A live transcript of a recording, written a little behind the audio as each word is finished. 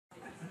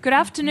Good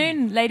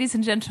afternoon, ladies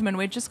and gentlemen.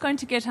 We're just going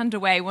to get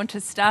underway. We want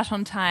to start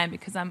on time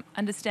because I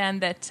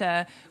understand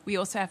that we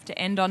also have to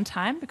end on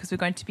time because we're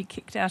going to be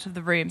kicked out of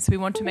the room. So we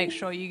want to make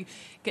sure you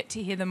get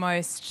to hear the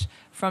most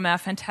from our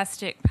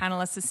fantastic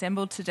panelists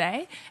assembled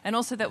today, and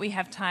also that we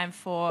have time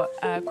for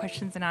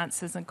questions and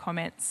answers and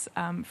comments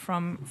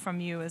from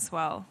you as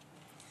well.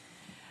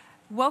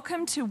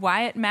 Welcome to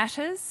Why It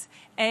Matters,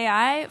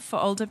 AI for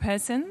Older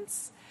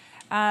Persons.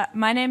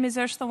 My name is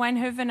Ursula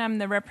Wynhoven. I'm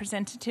the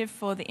representative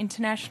for the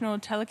International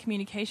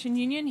Telecommunication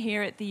Union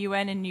here at the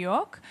UN in New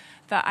York.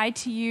 The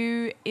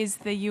ITU is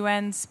the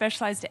UN's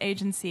specialized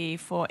agency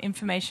for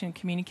information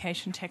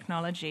communication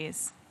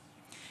technologies.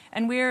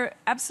 And we're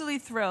absolutely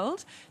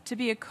thrilled to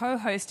be a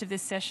co-host of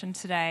this session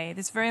today,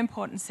 this very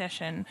important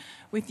session,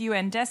 with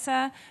UN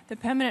DESA, the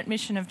Permanent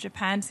Mission of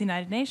Japan to the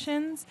United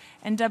Nations,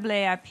 and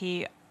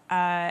AARP.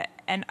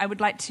 And I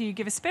would like to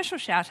give a special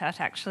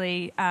shout-out,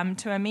 actually,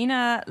 to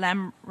Amina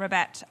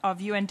Lamrabat of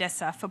UN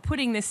DESA for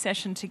putting this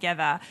session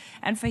together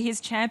and for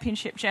his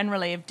championship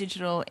generally of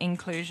digital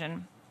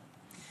inclusion.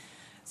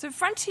 So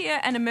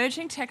frontier and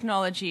emerging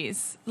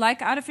technologies,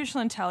 like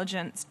artificial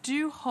intelligence,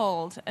 do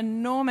hold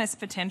enormous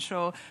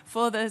potential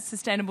for the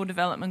Sustainable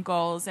Development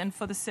Goals and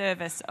for the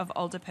service of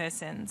older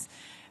persons.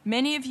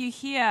 Many of you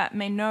here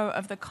may know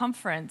of the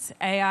conference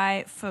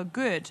AI for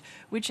Good,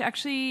 which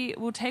actually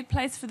will take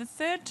place for the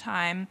third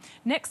time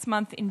next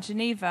month in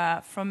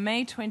Geneva from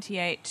May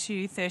 28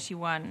 to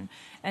 31.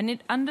 And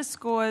it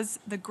underscores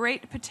the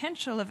great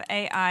potential of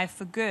AI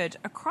for good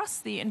across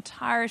the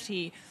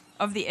entirety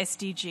of the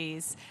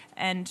SDGs.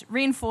 And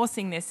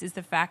reinforcing this is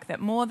the fact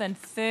that more than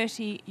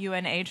 30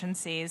 UN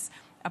agencies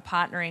are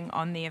partnering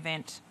on the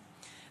event.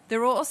 There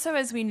are also,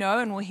 as we know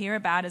and we'll hear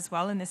about as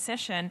well in this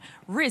session,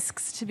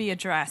 risks to be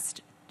addressed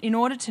in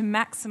order to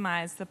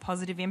maximize the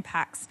positive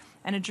impacts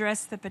and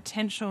address the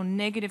potential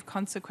negative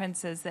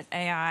consequences that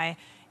AI,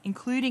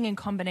 including in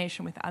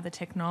combination with other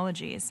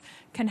technologies,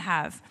 can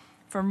have,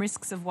 from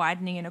risks of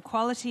widening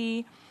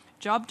inequality,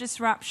 job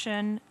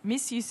disruption,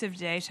 misuse of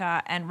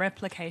data, and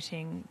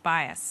replicating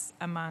bias,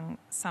 among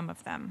some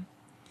of them.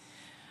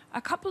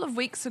 A couple of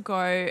weeks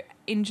ago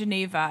in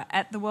Geneva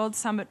at the World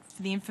Summit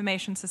for the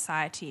Information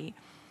Society,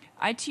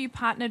 ITU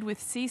partnered with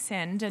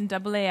CSEND and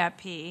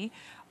AARP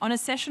on a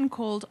session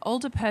called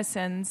Older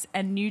Persons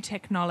and New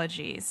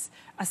Technologies,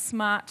 a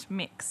Smart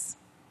Mix.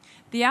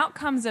 The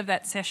outcomes of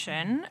that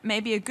session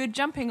may be a good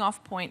jumping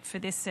off point for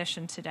this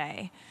session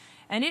today,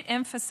 and it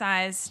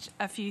emphasized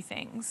a few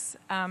things.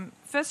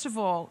 First of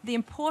all, the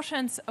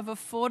importance of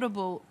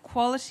affordable,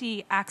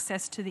 quality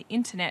access to the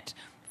internet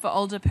for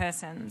older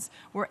persons,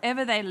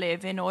 wherever they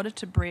live, in order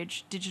to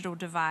bridge digital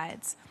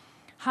divides.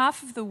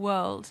 Half of the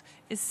world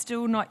is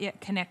still not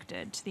yet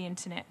connected to the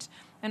internet,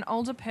 and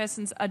older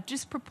persons are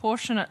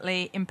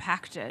disproportionately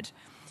impacted.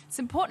 It's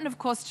important, of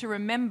course, to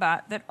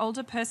remember that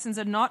older persons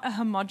are not a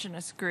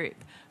homogeneous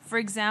group. For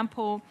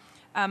example,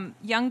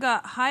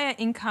 younger, higher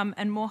income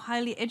and more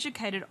highly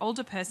educated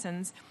older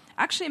persons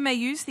actually may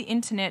use the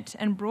internet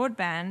and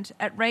broadband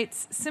at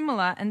rates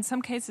similar, in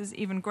some cases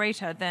even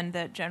greater, than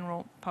the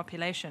general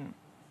population.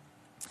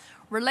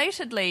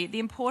 Relatedly, the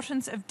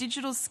importance of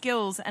digital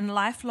skills and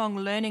lifelong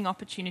learning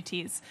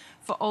opportunities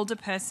for older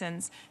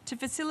persons to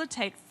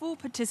facilitate full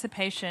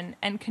participation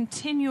and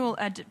continual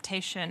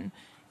adaptation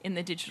in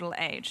the digital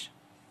age.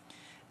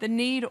 The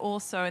need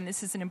also, and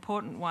this is an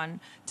important one,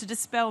 to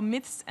dispel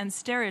myths and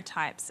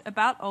stereotypes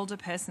about older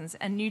persons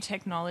and new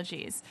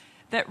technologies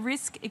that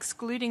risk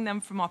excluding them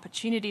from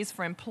opportunities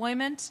for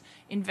employment,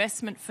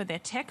 investment for their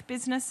tech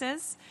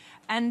businesses,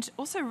 and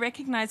also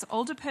recognize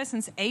older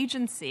persons'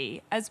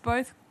 agency as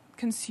both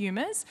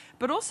consumers,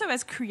 but also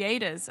as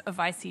creators of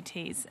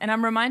ICTs. And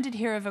I'm reminded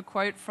here of a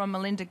quote from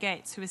Melinda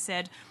Gates, who has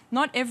said,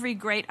 "Not every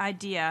great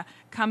idea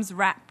comes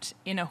wrapped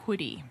in a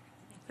hoodie."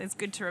 It's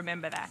good to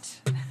remember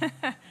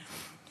that.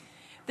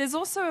 There's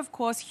also, of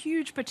course,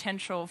 huge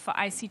potential for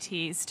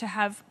ICTs to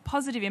have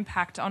positive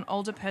impact on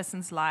older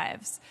persons'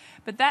 lives.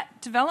 But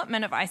that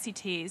development of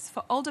ICTs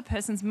for older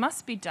persons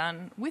must be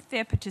done with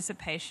their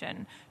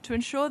participation to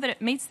ensure that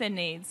it meets their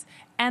needs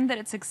and that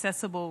it's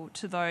accessible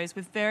to those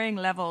with varying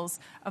levels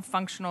of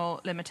functional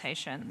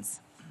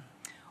limitations.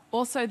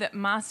 Also, that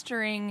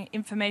mastering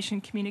information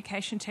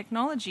communication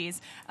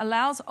technologies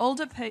allows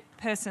older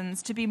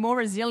persons to be more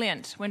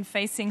resilient when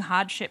facing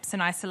hardships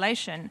and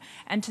isolation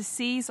and to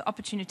seize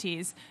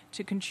opportunities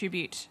to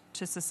contribute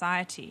to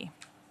society.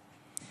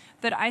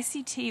 That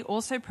ICT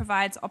also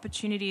provides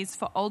opportunities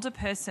for older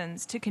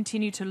persons to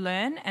continue to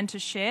learn and to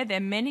share their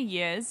many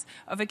years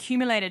of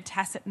accumulated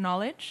tacit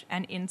knowledge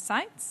and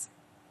insights.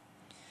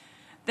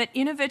 That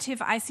innovative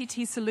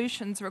ICT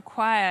solutions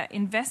require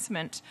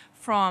investment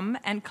from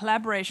and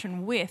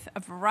collaboration with a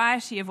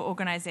variety of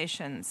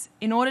organizations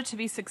in order to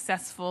be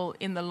successful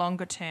in the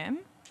longer term.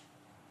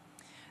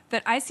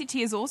 That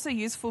ICT is also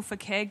useful for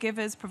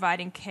caregivers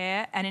providing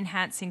care and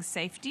enhancing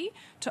safety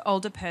to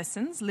older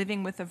persons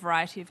living with a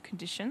variety of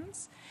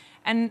conditions.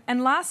 And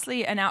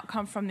lastly, an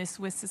outcome from this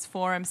WSIS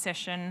Forum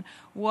session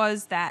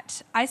was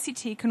that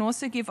ICT can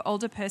also give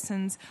older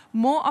persons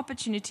more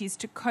opportunities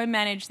to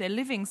co-manage their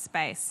living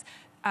space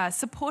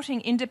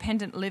supporting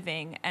independent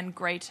living and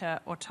greater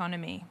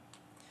autonomy.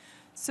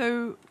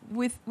 So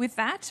with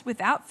that,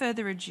 without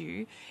further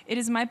ado, it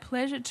is my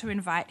pleasure to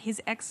invite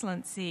His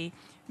Excellency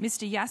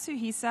Mr.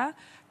 Yasuhisa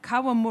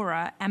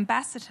Kawamura,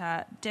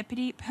 Ambassador,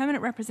 Deputy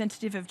Permanent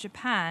Representative of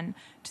Japan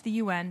to the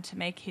UN, to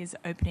make his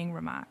opening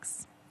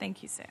remarks.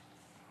 Thank you, sir.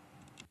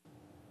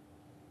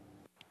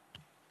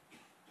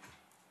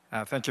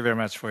 Thank you very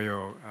much for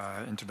your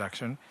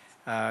introduction.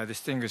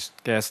 Distinguished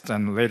guests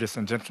and ladies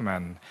and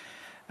gentlemen,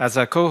 as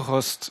a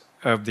co-host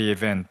of the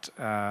event,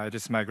 it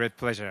is my great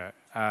pleasure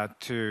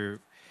to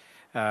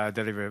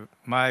deliver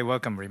my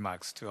welcome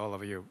remarks to all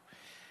of you.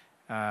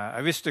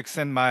 I wish to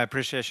extend my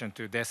appreciation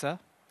to DESA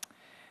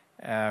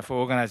for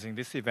organizing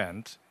this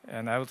event,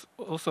 and I would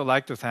also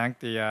like to thank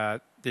the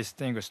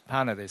distinguished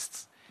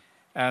panelists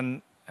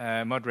and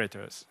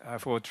moderators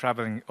for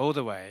traveling all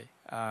the way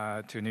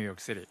to New York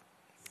City.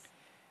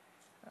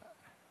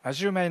 As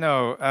you may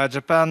know,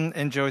 Japan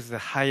enjoys the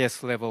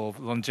highest level of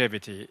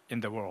longevity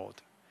in the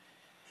world.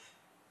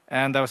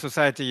 And our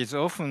society is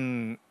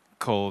often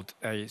called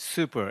a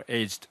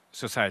super-aged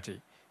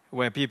society,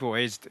 where people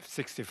aged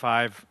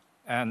 65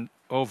 and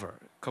over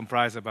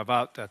comprise of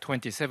about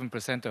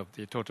 27% of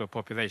the total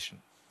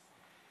population.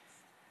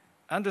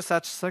 Under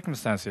such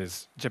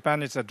circumstances,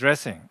 Japan is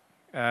addressing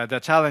the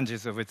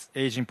challenges of its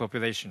aging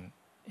population,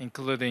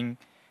 including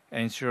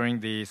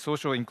ensuring the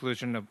social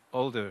inclusion of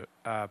older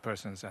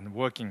persons and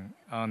working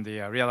on the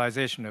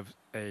realization of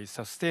a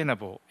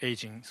sustainable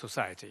aging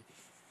society.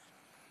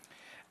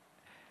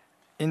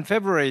 In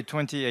February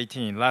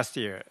 2018, last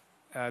year,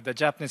 the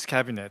Japanese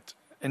cabinet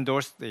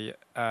endorsed the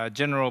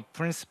general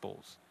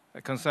principles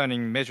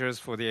concerning measures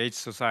for the aged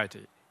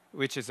society,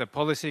 which is a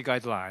policy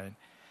guideline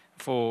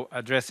for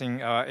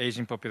addressing our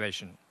aging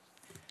population.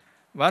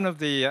 One of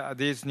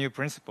these new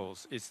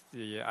principles is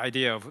the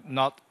idea of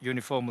not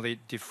uniformly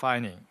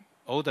defining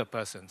older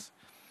persons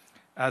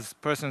as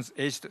persons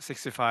aged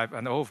 65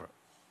 and over.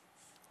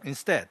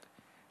 Instead,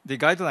 the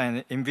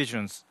guideline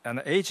envisions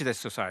an ageless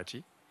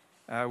society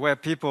where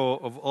people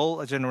of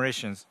all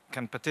generations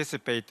can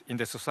participate in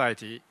the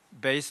society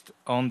based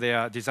on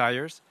their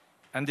desires,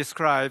 and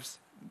describes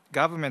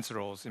government's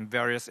roles in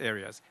various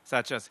areas,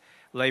 such as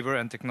labor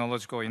and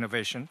technological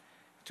innovation,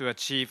 to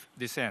achieve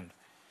this end.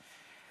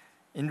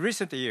 In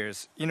recent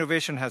years,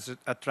 innovation has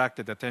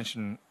attracted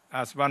attention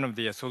as one of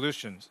the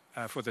solutions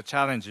for the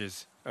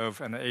challenges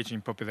of an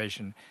aging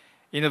population.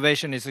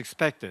 Innovation is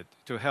expected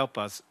to help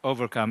us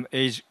overcome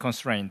age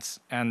constraints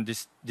and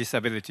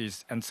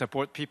disabilities and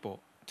support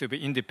people to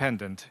be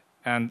independent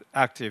and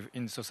active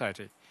in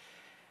society.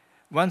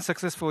 One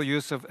successful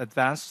use of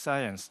advanced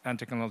science and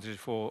technology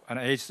for an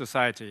aged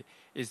society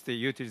is the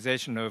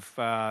utilization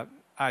of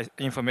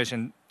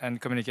information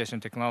and communication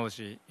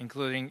technology,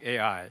 including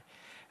AI,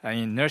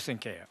 in nursing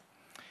care.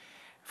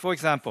 For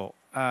example,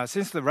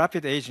 since the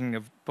rapid aging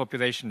of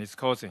population is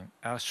causing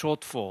a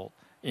shortfall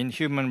in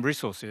human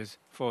resources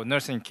for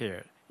nursing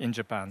care in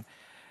Japan,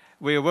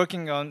 we are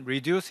working on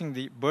reducing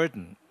the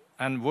burden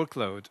and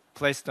workload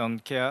placed on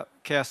care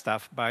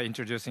staff by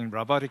introducing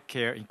robotic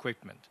care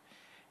equipment,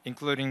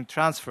 including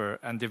transfer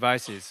and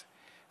devices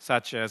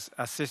such as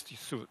assist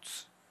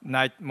suits,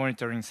 night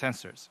monitoring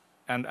sensors,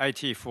 and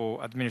IT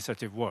for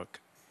administrative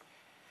work.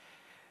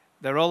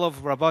 The role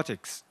of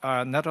robotics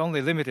are not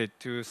only limited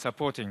to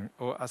supporting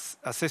or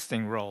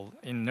assisting role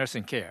in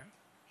nursing care,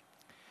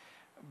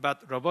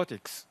 but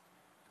robotics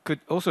could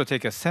also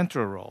take a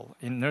central role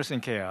in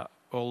nursing care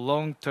or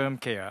long-term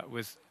care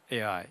with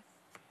AI.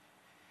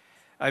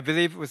 I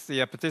believe with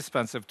the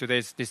participants of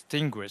today's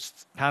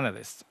distinguished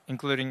panelists,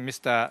 including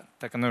Mr.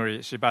 Takanori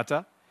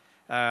Shibata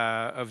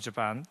of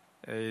Japan,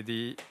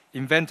 the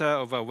inventor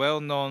of a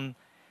well-known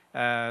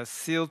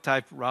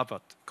seal-type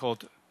robot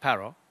called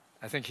PARO.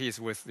 I think he's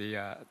with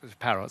the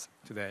PAROs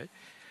today.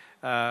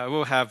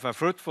 We'll have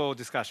fruitful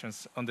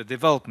discussions on the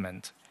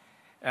development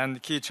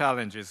and key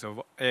challenges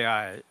of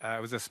AI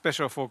with a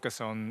special focus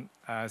on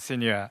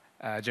senior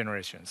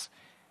generations.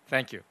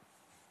 Thank you.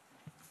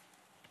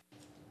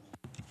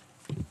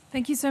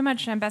 Thank you so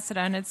much,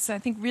 Ambassador. And it's, I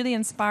think, really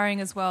inspiring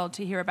as well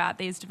to hear about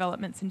these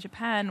developments in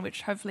Japan,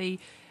 which hopefully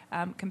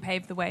can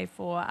pave the way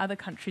for other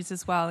countries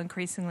as well,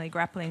 increasingly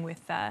grappling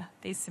with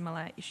these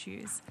similar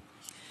issues.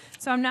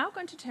 So I'm now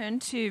going to turn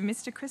to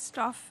Mr.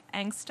 Christoph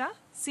Angster,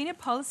 Senior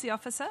Policy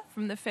Officer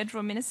from the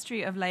Federal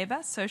Ministry of Labour,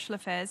 Social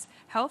Affairs,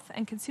 Health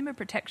and Consumer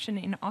Protection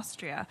in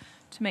Austria,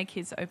 to make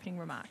his opening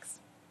remarks.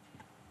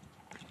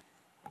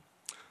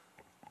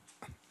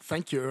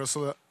 Thank you,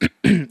 Ursula,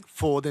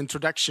 for the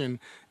introduction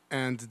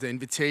and the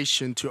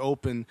invitation to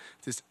open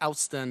this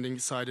outstanding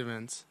side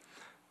event.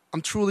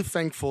 I'm truly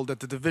thankful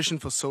that the Division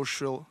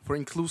for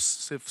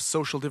Inclusive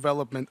Social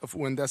Development of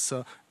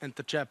UNDESA and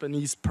the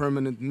Japanese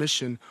Permanent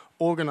Mission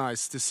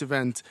organized this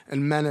event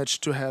and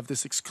managed to have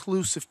this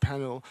exclusive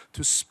panel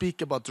to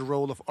speak about the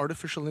role of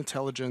artificial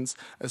intelligence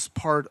as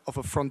part of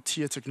a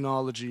frontier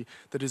technology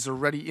that is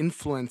already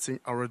influencing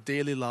our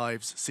daily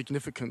lives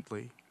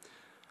significantly.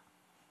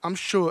 I'm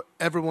sure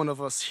every one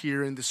of us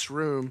here in this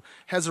room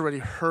has already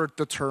heard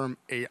the term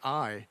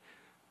AI,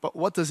 But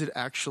what does it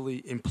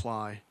actually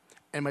imply?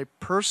 Am I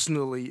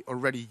personally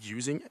already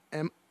using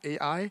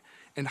AI?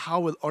 And how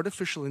will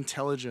artificial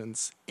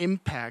intelligence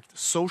impact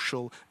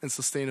social and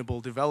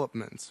sustainable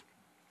development?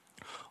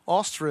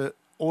 Austria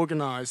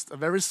organized a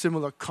very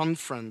similar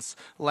conference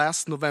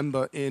last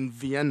November in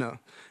Vienna,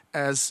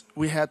 as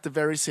we had the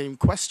very same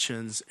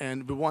questions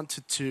and we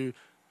wanted to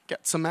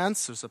get some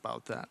answers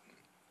about that.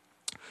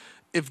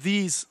 If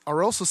these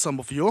are also some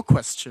of your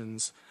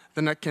questions,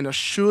 then I can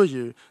assure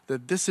you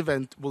that this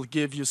event will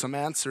give you some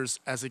answers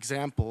as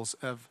examples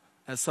of,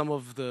 as some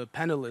of the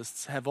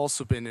panelists have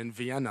also been in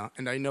Vienna,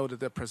 and I know that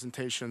their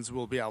presentations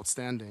will be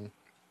outstanding.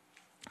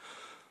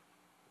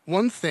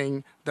 One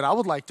thing that I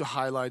would like to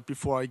highlight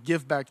before I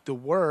give back the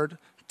word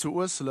to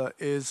Ursula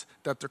is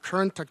that the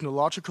current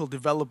technological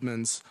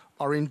developments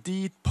are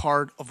indeed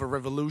part of a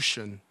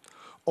revolution.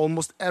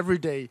 Almost every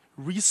day,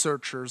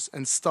 researchers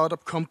and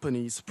startup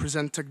companies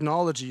present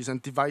technologies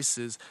and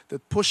devices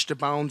that push the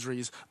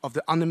boundaries of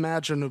the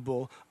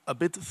unimaginable a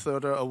bit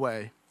further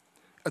away.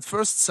 At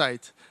first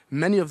sight,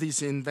 many of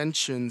these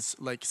inventions,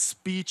 like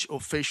speech or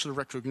facial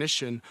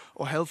recognition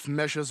or health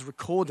measures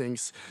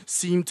recordings,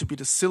 seem to be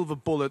the silver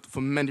bullet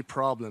for many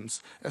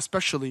problems,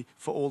 especially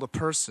for older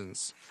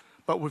persons.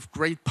 But with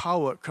great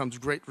power comes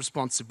great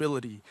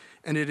responsibility,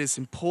 and it is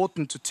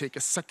important to take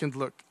a second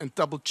look and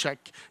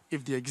double-check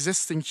if the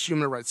existing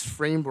human rights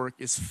framework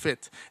is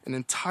fit and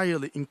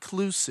entirely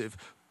inclusive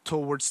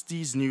towards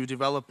these new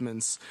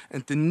developments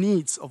and the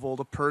needs of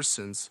older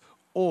persons,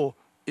 or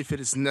if it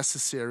is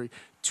necessary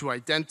to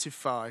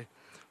identify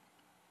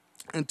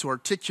and to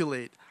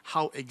articulate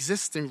how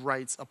existing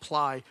rights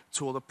apply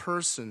to older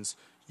persons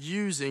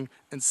using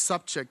and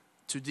subject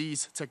to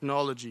these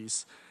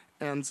technologies,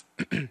 and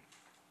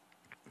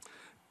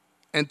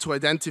to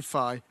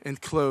identify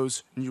and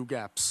close new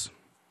gaps.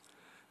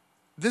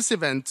 This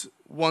event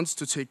wants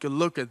to take a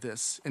look at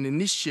this and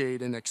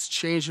initiate an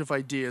exchange of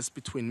ideas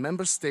between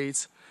member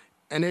states,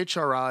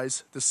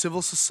 NHRIs, the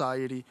civil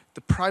society,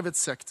 the private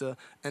sector,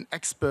 and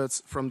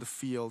experts from the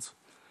field.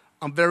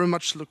 I'm very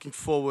much looking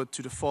forward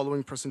to the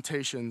following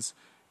presentations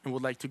and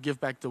would like to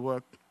give back the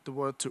word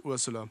to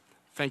Ursula.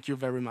 Thank you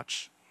very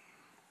much.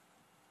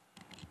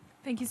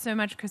 Thank you so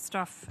much,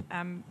 Christoph.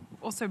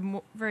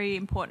 Also, very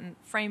important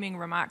framing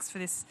remarks for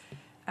this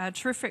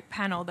terrific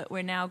panel that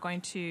we're now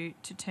going to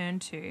turn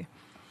to.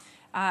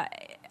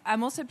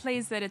 I'm also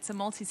pleased that it's a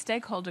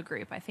multi-stakeholder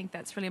group. I think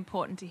that's really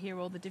important to hear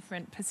all the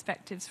different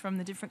perspectives from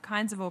the different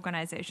kinds of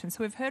organizations.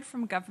 So we've heard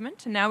from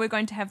government, and now we're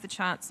going to have the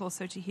chance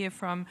also to hear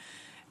from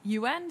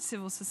UN,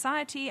 civil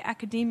society,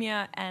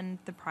 academia, and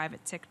the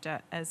private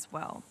sector as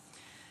well.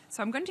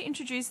 So I'm going to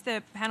introduce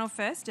the panel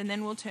first, and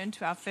then we'll turn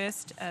to our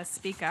first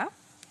speaker.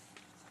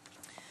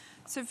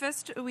 So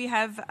first we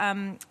have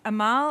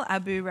Amal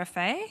Abou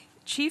Rafeh,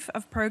 Chief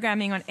of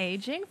Programming on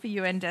Aging for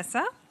UN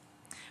DESA.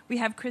 We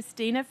have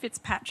Christina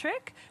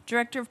Fitzpatrick,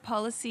 Director of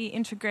Policy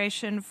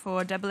Integration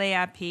for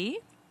AARP.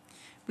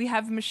 We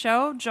have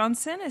Michelle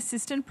Johnson,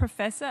 Assistant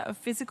Professor of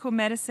Physical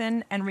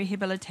Medicine and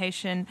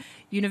Rehabilitation,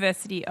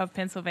 University of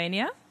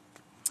Pennsylvania.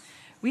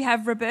 We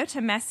have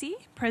Roberta Massi,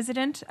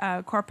 President,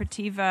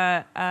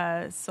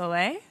 Cooperativa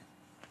Soleil, if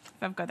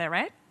I've got that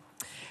right.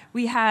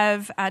 We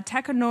have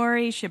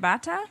Takanori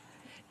Shibata,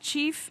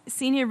 Chief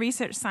Senior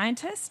Research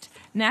Scientist,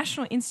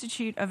 National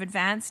Institute of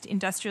Advanced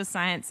Industrial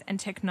Science and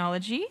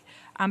Technology,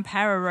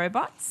 PARO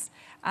Robots,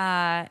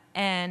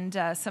 and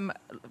some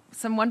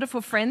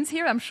wonderful friends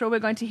here I'm sure we're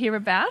going to hear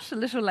about a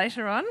little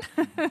later on.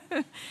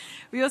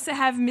 We also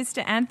have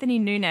Mr. Anthony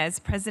Nunez,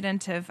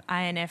 President of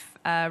INF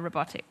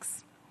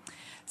Robotics.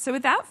 So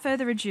without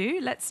further ado,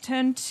 let's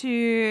turn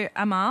to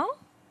Amal,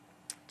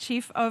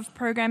 Chief of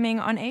Programming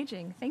on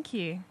Aging. Thank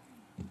you.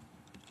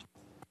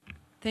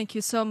 Thank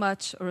you so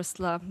much,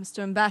 Ursula.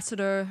 Mr.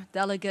 Ambassador,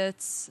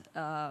 delegates,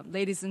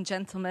 ladies and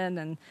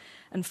gentlemen,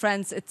 and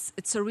friends,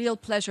 it's a real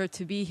pleasure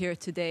to be here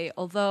today.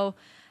 Although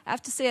I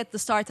have to say at the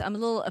start, I'm a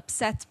little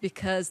upset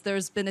because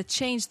there's been a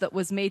change that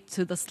was made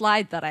to the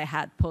slide that I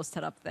had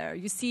posted up there.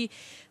 You see,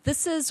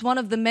 this is one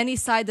of the many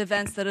side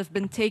events that have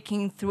been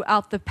taking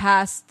throughout the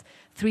past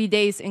 3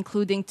 days,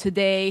 including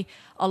today,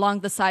 along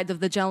the side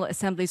of the General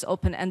Assembly's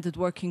open-ended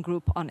working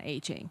group on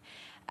aging.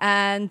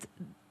 And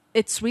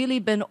it's really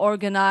been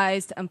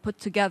organized and put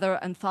together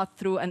and thought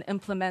through and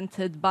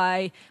implemented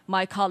by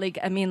my colleague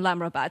Amin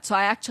Lamrabat. So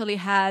I actually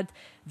had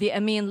the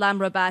Amin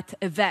Lamrabat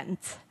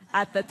event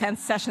at the 10th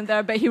session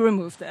there, but he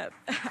removed it.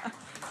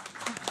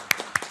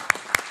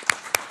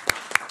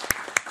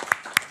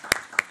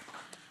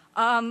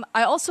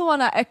 I also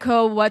want to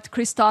echo what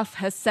Christoph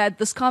has said.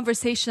 This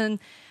conversation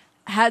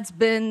has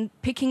been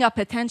picking up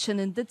attention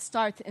and did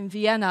start in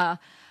Vienna.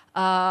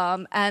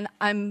 And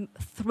I'm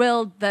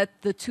thrilled that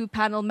the two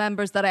panel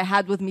members that I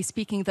had with me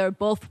speaking, they're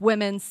both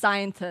women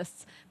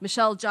scientists,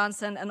 Michelle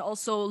Johnson and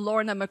also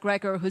Lorna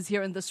McGregor, who's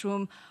here in this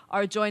room,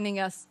 are joining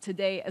us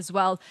today as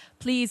well.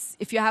 Please,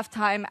 if you have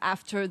time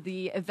after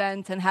the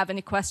event and have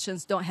any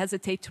questions, don't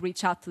hesitate to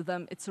reach out to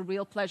them. It's a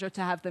real pleasure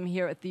to have them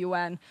here at the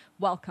UN.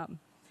 Welcome.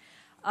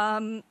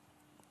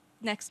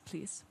 Next,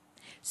 please.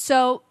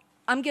 So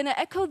I'm going to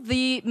echo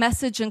the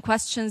message and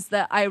questions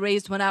that I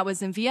raised when I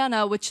was in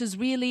Vienna, which is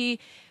really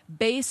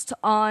based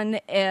on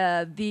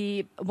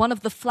one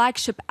of the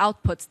flagship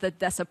outputs that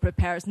DESA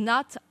prepares,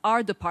 not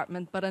our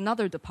department, but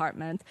another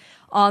department,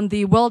 on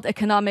the World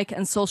Economic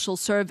and Social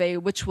Survey,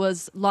 which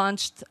was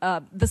launched,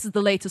 this is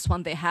the latest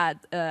one they had,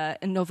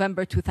 in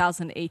November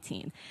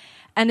 2018.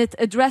 And it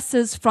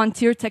addresses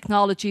frontier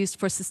technologies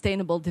for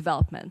sustainable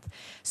development.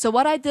 So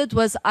what I did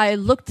was I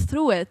looked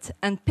through it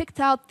and picked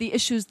out the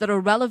issues that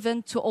are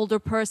relevant to older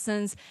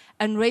persons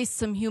and raised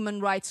some human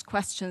rights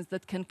questions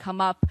that can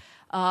come up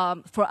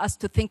for us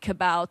to think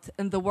about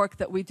in the work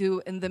that we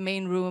do in the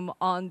main room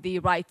on the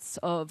rights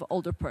of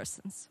older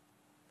persons.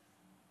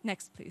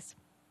 Next, please.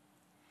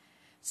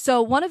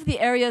 So one of the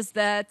areas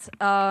that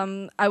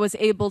I was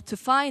able to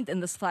find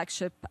in this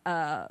flagship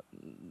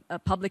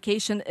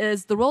publication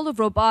is the role of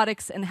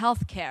robotics in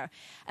healthcare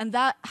and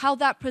how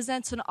that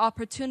presents an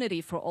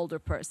opportunity for older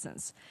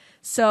persons.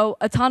 So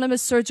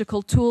autonomous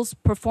surgical tools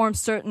perform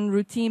certain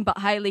routine but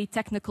highly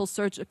technical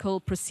surgical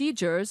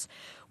procedures,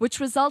 which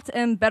result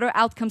in better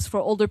outcomes for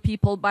older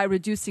people by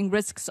reducing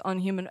risks on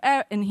human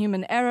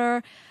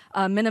error,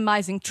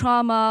 minimizing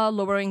trauma,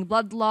 lowering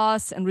blood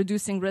loss, and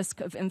reducing risk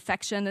of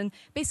infection, and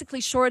basically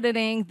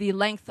shortening the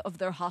length of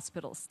their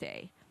hospital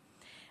stay.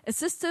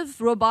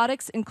 Assistive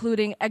robotics,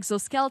 including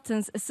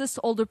exoskeletons, assist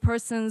older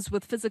persons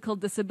with physical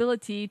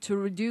disability to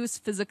reduce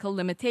physical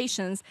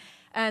limitations.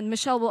 And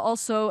Michelle will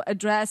also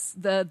address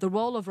the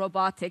role of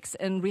robotics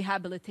in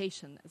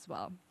rehabilitation as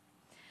well.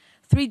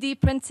 3D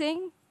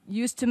printing,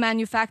 used to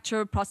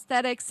manufacture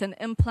prosthetics and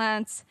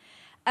implants.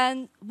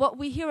 And what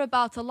we hear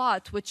about a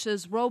lot, which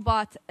is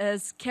robots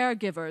as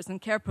caregivers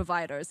and care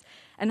providers,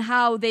 and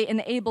how they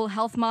enable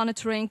health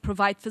monitoring,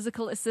 provide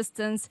physical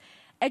assistance,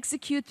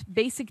 execute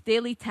basic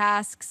daily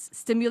tasks,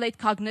 stimulate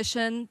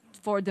cognition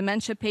for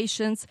dementia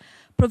patients,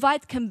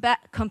 provide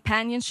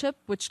companionship,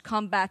 which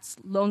combats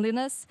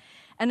loneliness,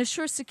 and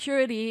assure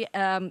security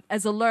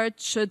as alert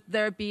should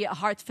there be a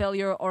heart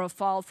failure or a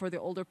fall for the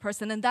older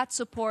person. And that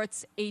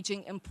supports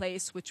aging in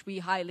place, which we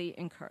highly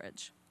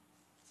encourage.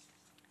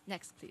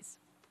 Next, please.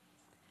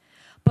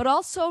 But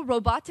also,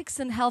 robotics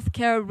in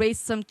healthcare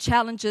raised some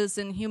challenges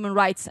in human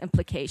rights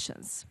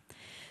implications.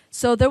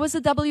 So there was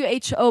a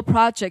WHO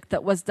project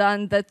that was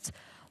done that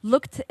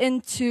looked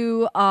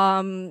into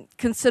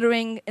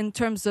considering in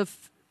terms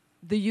of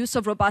the use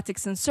of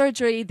robotics in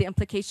surgery, the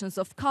implications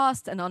of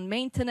cost and on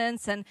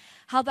maintenance, and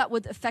how that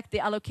would affect the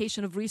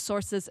allocation of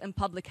resources in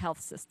public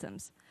health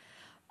systems.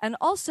 And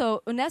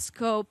also,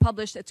 UNESCO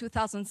published a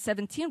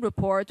 2017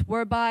 report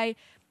whereby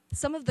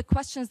some of the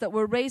questions that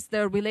were raised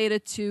there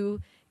related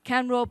to: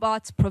 can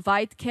robots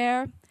provide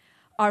care?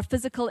 Are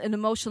physical and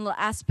emotional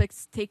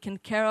aspects taken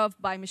care of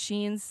by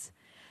machines?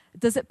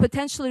 Does it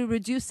potentially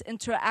reduce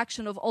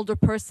interaction of older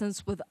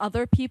persons with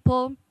other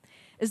people?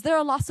 Is there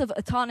a loss of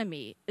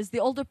autonomy? Is the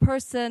older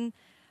person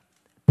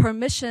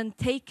permission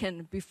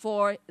taken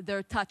before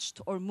they're touched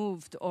or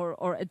moved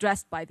or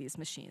addressed by these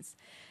machines?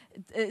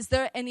 Is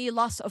there any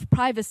loss of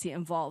privacy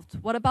involved?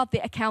 What about the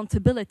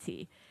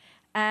accountability?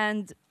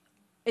 And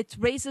it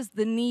raises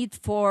the need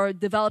for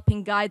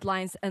developing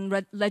guidelines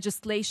and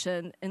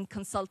legislation in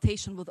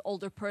consultation with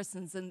older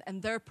persons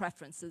and their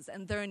preferences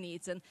and their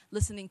needs and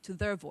listening to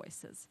their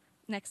voices.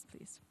 Next,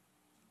 please.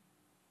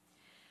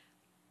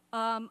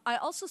 I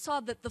also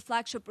saw that the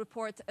flagship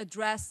report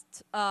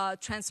addressed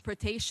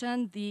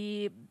transportation.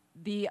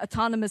 The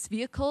autonomous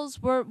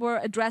vehicles were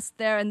addressed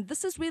there, and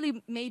this is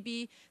really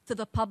maybe to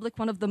the public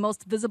one of the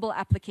most visible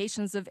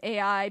applications of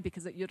AI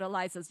because it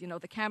utilizes,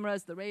 the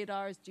cameras, the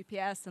radars,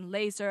 GPS, and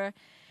laser.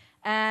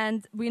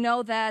 And we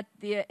know that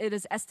it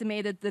is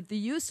estimated that the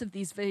use of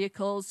these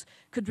vehicles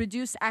could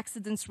reduce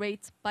accidents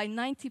rates by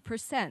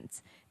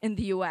 90% in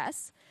the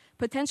US,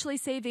 potentially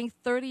saving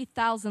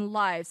 30,000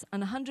 lives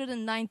and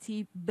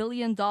 $190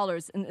 billion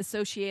in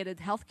associated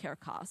healthcare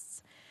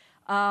costs.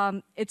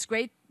 It's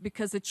great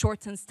because it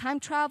shortens time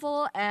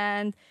travel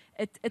and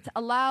it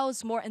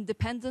allows more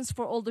independence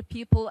for older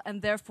people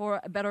and therefore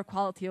a better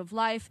quality of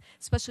life,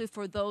 especially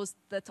for those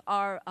that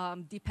are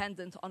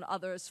dependent on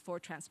others for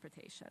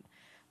transportation.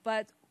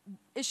 But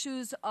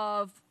issues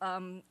of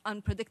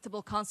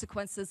unpredictable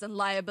consequences and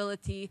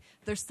liability,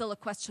 there's still a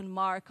question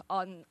mark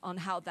on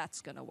how that's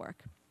going to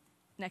work.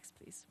 Next,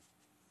 please.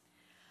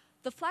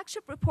 The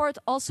flagship report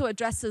also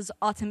addresses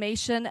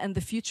automation and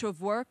the future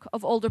of work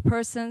of older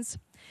persons.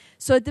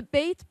 So a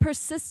debate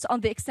persists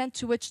on the extent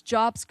to which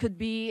jobs could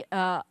be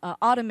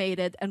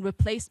automated and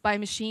replaced by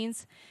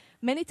machines.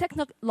 Many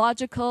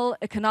technological,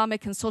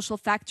 economic, and social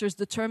factors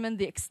determine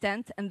the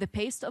extent and the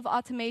pace of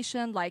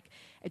automation, like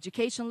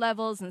education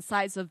levels and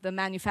size of the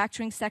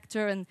manufacturing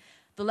sector, and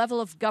the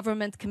level of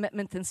government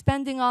commitment and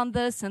spending on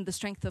this, and the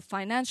strength of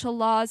financial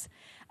laws.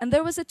 And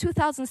there was a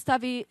 2000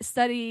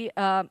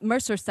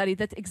 Mercer study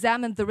that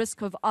examined the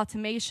risk of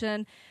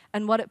automation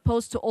and what it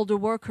posed to older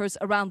workers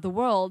around the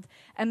world,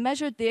 and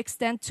measured the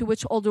extent to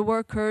which older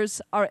workers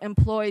are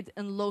employed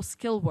in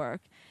low-skill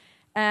work.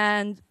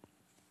 And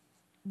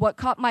what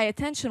caught my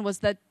attention was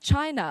that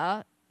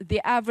China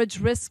the average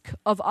risk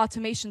of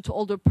automation to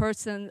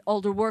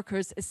older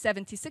workers is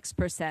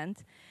 76%.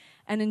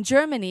 And in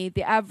Germany,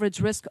 the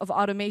average risk of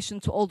automation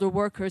to older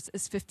workers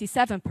is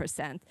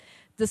 57%.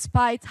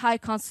 Despite high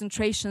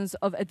concentrations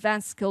of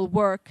advanced skill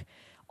work,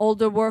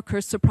 older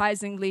workers,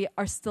 surprisingly,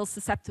 are still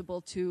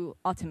susceptible to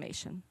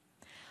automation.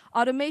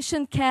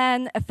 Automation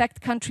can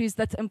affect countries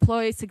that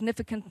employ a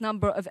significant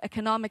number of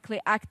economically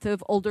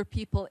active older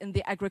people in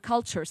the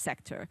agriculture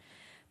sector.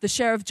 The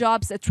share of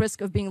jobs at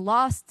risk of being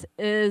lost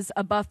is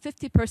above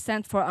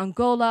 50% for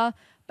Angola,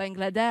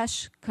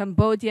 Bangladesh,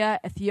 Cambodia,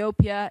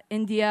 Ethiopia,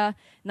 India,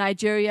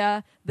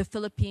 Nigeria, the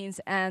Philippines,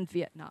 and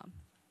Vietnam.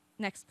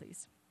 Next,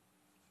 please.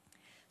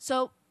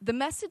 So the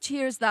message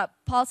here is that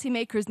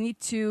policymakers need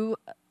to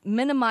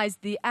minimize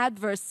the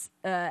adverse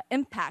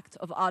impact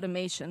of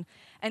automation.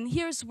 And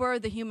here's where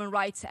the human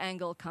rights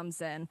angle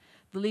comes in.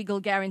 The legal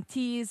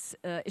guarantees,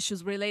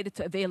 issues related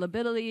to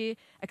availability,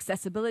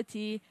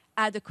 accessibility,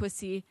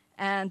 adequacy,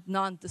 and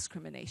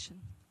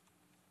non-discrimination.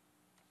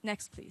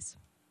 Next, please.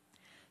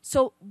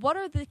 So what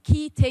are the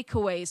key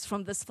takeaways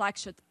from this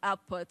flagship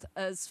output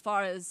as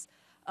far as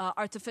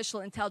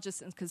artificial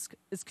intelligence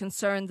is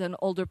concerned and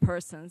older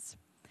persons?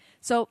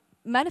 So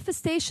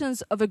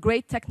manifestations of a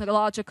great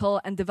technological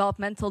and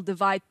developmental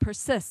divide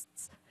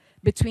persists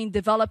between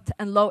developed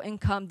and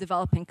low-income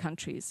developing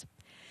countries.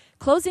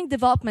 Closing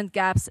development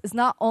gaps is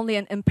not only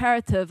an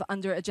imperative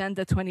under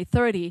Agenda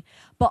 2030,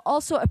 but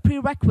also a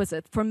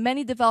prerequisite for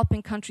many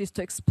developing countries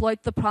to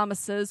exploit the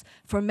promises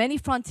for many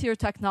frontier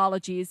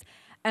technologies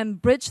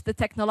and bridge the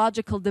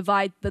technological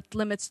divide that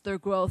limits their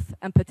growth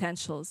and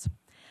potentials.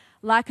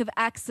 Lack of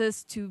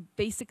access to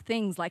basic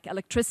things like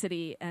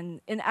electricity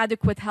and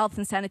inadequate health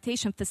and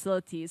sanitation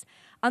facilities,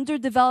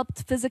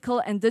 underdeveloped physical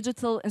and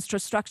digital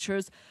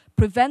infrastructures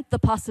prevent the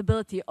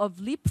possibility of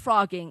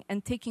leapfrogging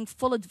and taking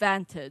full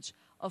advantage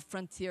of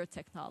frontier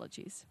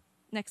technologies.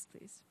 Next,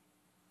 please.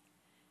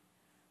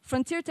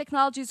 Frontier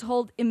technologies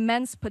hold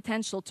immense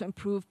potential to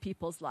improve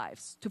people's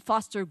lives, to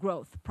foster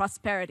growth,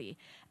 prosperity,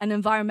 and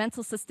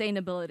environmental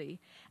sustainability,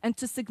 and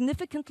to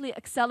significantly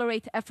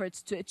accelerate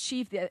efforts to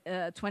achieve the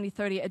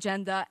 2030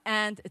 Agenda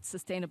and its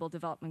Sustainable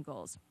Development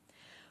Goals.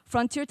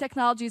 Frontier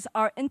technologies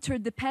are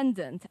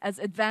interdependent, as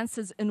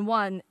advances in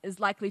one is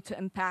likely to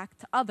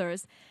impact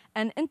others,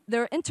 and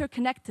they're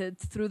interconnected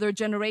through their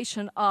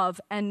generation of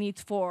and need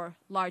for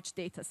large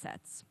data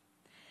sets.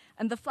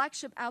 And the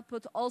flagship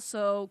output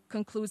also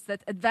concludes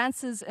that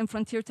advances in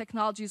frontier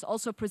technologies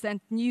also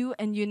present new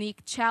and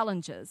unique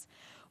challenges.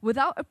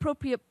 Without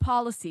appropriate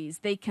policies,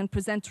 they can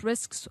present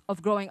risks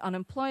of growing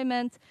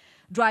unemployment,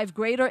 drive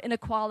greater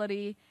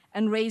inequality,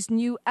 and raise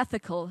new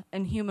ethical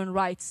and human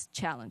rights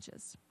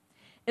challenges.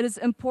 It is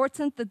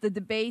important that the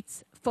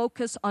debates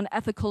focus on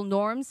ethical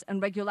norms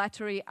and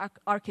regulatory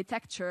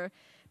architecture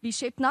be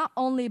shaped not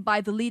only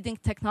by the leading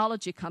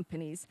technology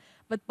companies,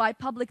 but by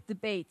public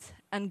debate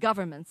and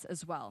governments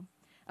as well.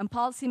 And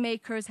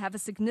policymakers have a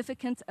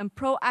significant and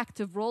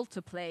proactive role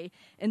to play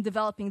in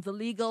developing the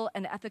legal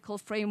and ethical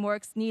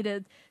frameworks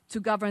needed to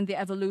govern the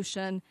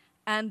evolution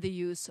and the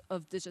use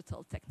of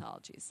digital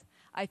technologies.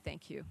 I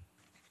thank you.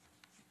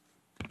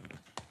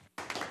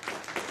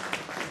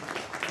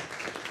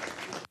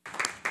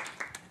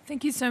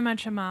 Thank you so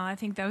much, Amal. I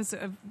think that was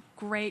a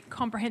great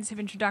comprehensive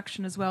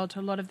introduction as well to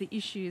a lot of the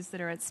issues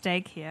that are at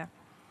stake here.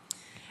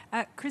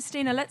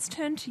 Christina, let's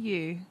turn to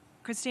you.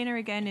 Christina,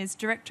 again, is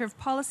Director of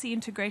Policy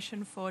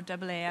Integration for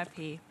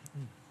AARP.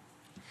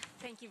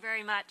 Thank you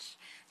very much.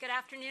 Good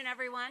afternoon,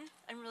 everyone.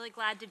 I'm really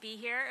glad to be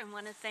here and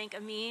want to thank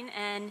Amin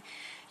and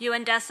you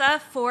and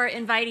DESA for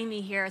inviting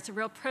me here. It's a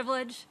real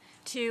privilege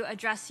to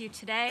address you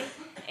today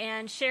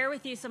and share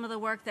with you some of the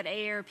work that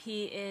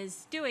AARP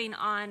is doing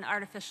on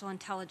artificial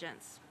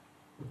intelligence.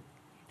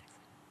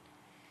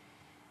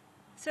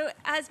 So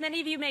as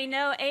many of you may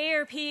know,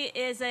 AARP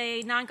is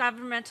a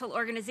non-governmental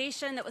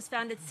organization that was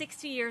founded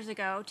 60 years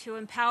ago to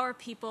empower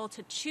people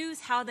to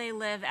choose how they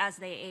live as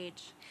they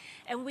age.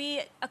 And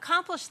we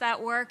accomplish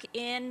that work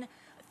in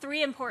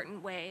three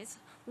important ways.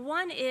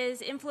 One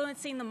is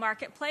influencing the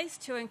marketplace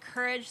to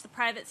encourage the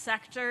private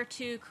sector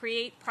to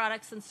create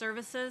products and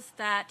services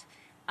that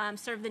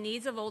serve the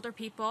needs of older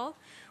people.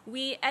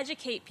 We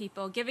educate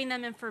people, giving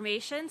them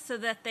information so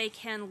that they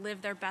can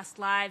live their best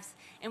lives.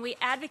 And we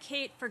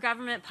advocate for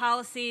government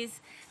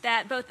policies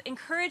that both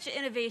encourage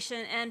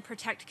innovation and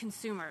protect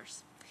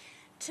consumers.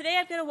 Today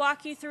I'm going to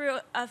walk you through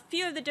a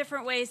few of the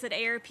different ways that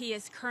AARP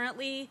is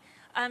currently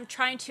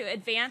trying to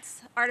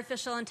advance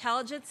artificial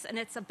intelligence and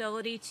its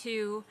ability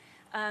to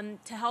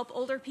help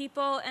older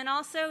people, and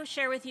also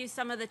share with you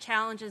some of the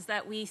challenges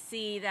that we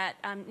see that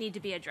need to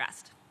be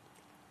addressed.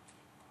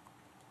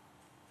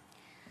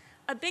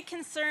 A big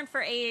concern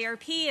for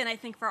AARP, and I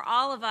think for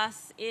all of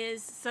us,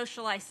 is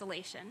social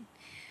isolation.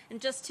 And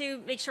just to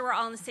make sure we're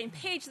all on the same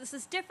page, this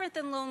is different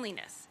than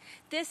loneliness.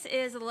 This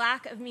is a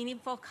lack of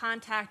meaningful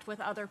contact with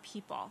other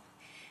people.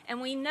 And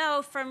we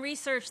know from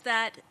research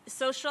that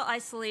social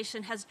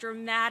isolation has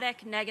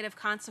dramatic negative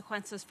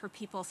consequences for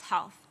people's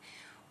health.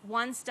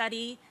 One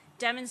study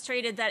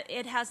demonstrated that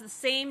it has the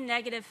same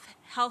negative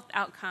health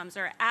outcomes,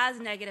 or as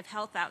negative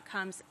health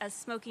outcomes, as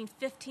smoking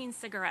 15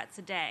 cigarettes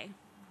a day.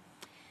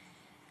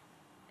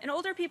 And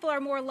older people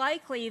are more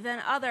likely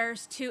than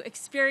others to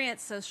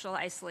experience social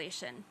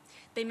isolation.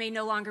 They may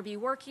no longer be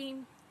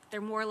working.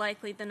 They're more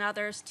likely than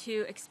others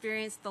to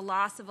experience the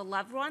loss of a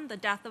loved one, the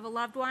death of a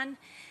loved one.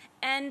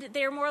 And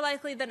they're more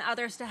likely than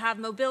others to have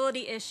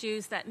mobility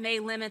issues that may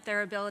limit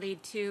their ability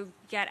to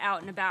get out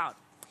and about.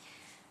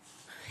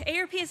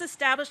 AARP has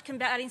established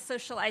combating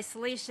social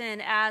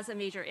isolation as a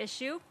major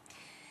issue.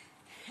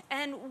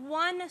 And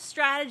one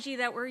strategy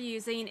that we're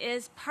using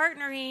is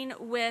partnering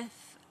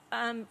with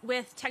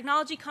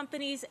technology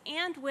companies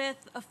and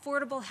with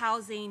affordable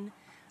housing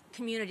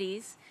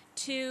communities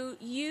to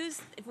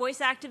use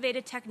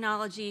voice-activated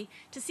technology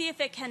to see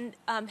if it can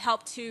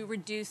help to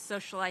reduce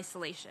social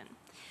isolation.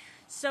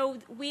 So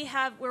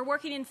we're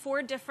working in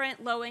 4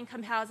 different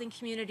low-income housing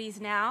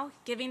communities now,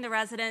 giving the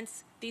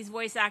residents these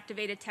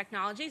voice-activated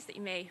technologies that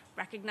you may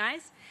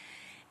recognize.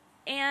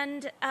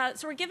 And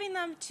so we're giving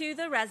them to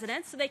the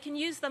residents so they can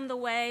use them the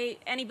way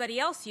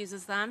anybody else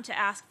uses them, to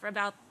ask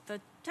about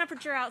the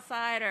temperature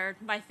outside, or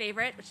my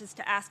favorite, which is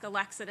to ask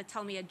Alexa to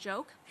tell me a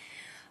joke.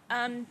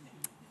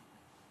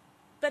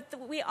 But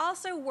we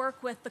also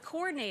work with the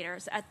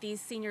coordinators at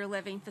these senior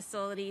living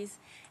facilities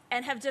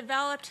and have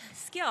developed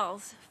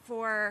skills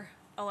for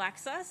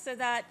Alexa so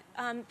that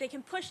they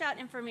can push out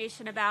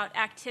information about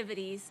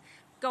activities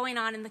going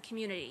on in the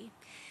community,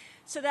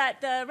 so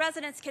that the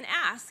residents can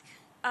ask,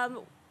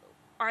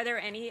 are there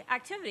any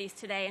activities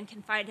today, and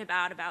can find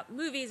about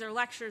movies or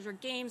lectures or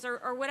games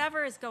or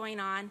whatever is going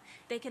on.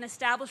 They can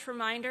establish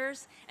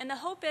reminders, and the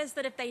hope is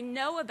that if they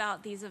know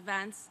about these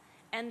events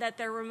and that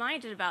they're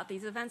reminded about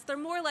these events, they're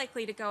more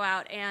likely to go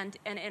out and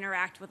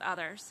interact with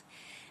others.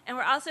 And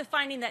we're also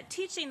finding that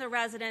teaching the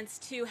residents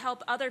to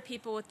help other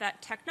people with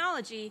that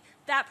technology,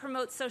 that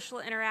promotes social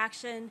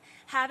interaction.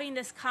 Having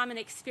this common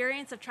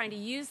experience of trying to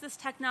use this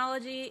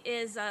technology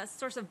is a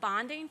source of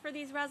bonding for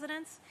these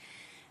residents.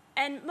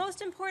 And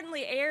most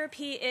importantly,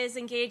 AARP is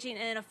engaging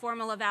in a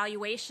formal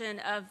evaluation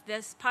of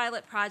this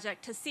pilot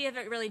project to see if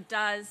it really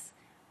does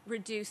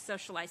reduce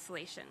social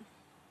isolation.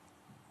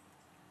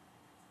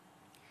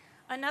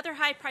 Another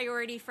high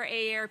priority for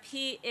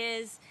AARP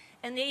is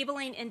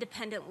enabling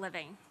independent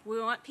living. We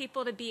want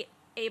people to be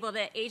able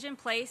to age in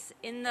place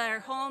in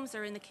their homes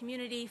or in the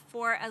community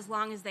for as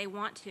long as they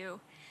want to.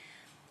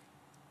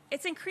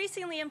 It's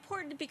increasingly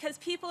important because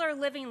people are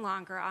living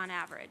longer on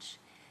average.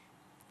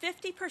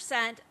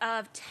 50%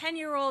 of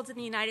 10-year-olds in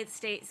the United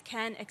States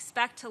can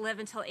expect to live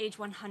until age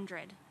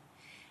 100.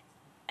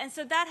 And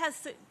so that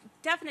has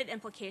definite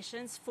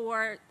implications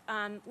for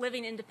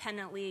living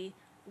independently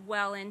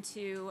well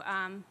into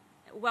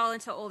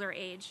older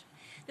age.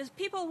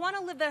 People want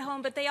to live at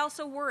home, but they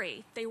also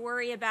worry. They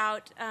worry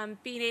about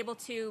being able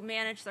to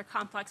manage their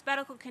complex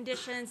medical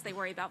conditions. They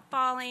worry about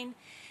falling.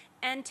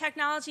 And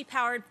technology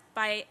powered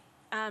by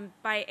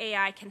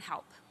AI can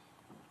help.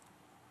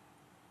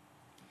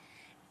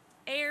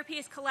 AARP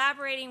is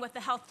collaborating with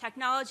the health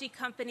technology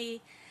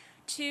company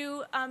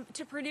to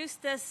produce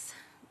this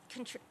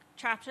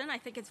contraption, I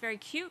think it's very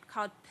cute,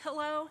 called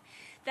Pillow,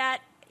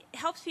 that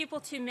helps people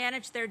to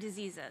manage their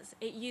diseases.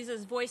 It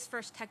uses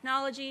voice-first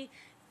technology,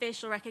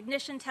 facial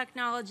recognition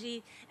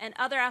technology, and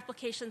other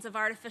applications of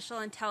artificial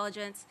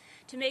intelligence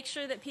to make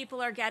sure that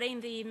people are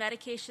getting the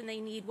medication they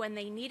need when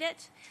they need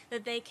it,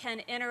 that they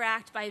can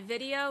interact by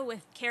video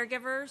with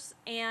caregivers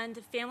and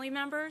family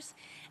members,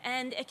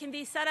 and it can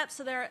be set up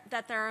so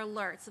that there are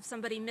alerts. If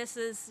somebody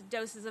misses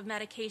doses of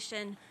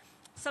medication,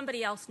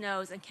 somebody else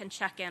knows and can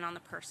check in on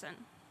the person.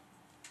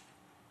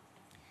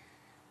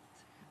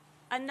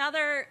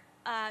 Another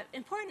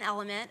important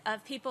element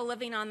of people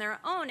living on their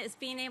own is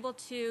being able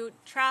to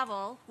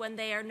travel when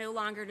they are no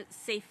longer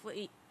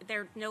safely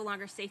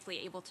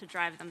able to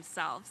drive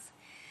themselves.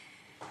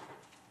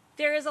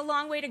 There is a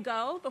long way to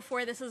go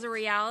before this is a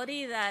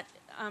reality that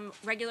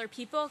regular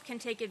people can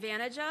take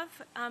advantage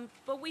of,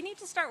 but we need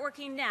to start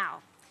working now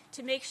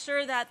to make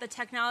sure that the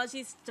technology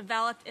is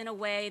developed in a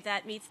way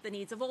that meets the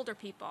needs of older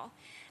people.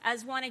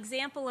 As one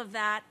example of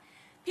that,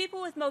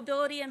 people with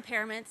mobility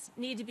impairments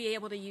need to be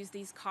able to use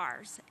these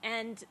cars.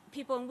 And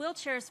people in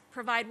wheelchairs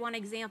provide one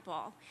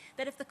example,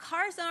 that if the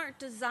cars aren't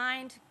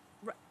designed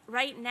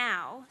right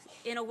now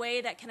in a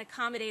way that can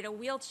accommodate a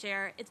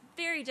wheelchair, it's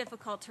very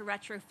difficult to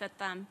retrofit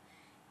them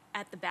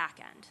at the back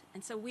end.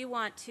 And so we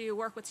want to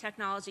work with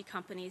technology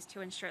companies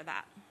to ensure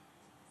that.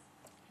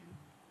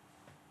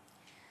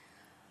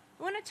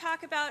 I want to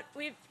talk about,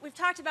 we've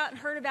talked about and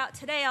heard about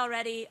today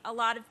already a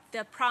lot of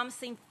the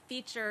promising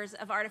features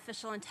of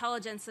artificial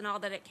intelligence and all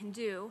that it can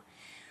do.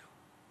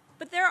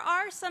 But there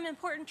are some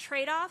important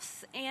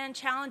trade-offs and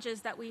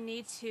challenges that we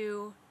need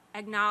to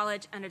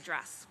acknowledge and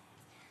address.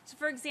 So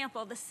for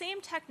example, the same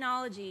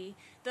technology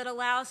that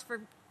allows for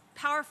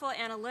powerful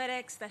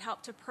analytics that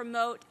help to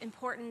promote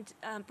important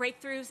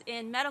breakthroughs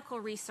in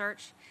medical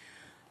research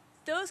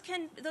those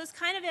kind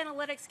of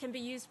analytics can be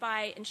used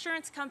by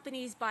insurance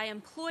companies, by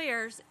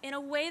employers, in a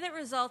way that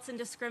results in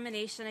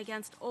discrimination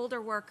against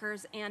older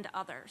workers and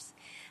others.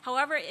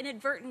 However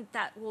inadvertent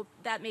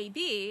that may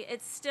be,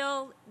 it's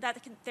still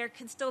there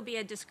can still be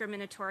a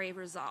discriminatory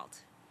result.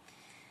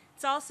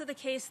 It's also the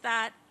case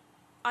that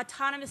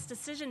autonomous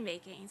decision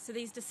making, so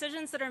these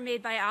decisions that are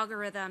made by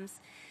algorithms,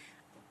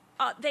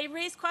 they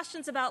raise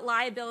questions about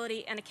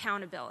liability and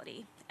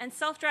accountability. And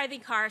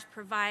self-driving cars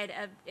provide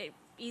a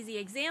easy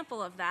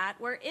example of that,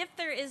 where if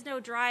there is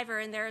no driver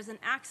and there is an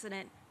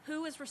accident,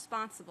 who is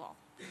responsible?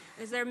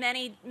 Is there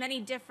many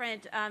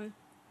different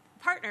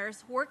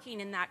partners working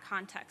in that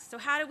context? So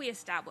how do we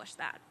establish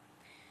that?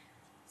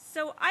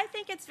 So I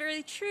think it's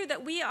very true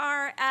that we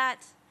are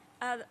at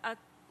an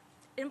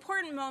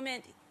important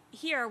moment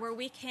here where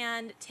we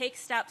can take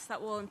steps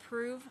that will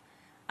improve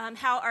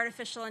how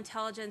artificial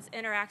intelligence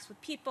interacts with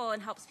people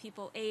and helps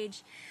people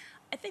age.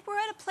 I think we're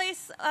at a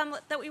place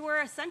that we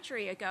were a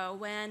century ago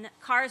when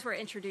cars were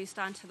introduced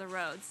onto the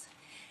roads.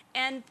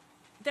 And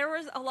there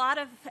was a lot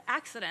of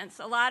accidents,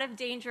 a lot of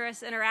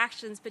dangerous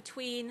interactions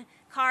between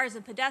cars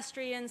and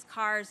pedestrians,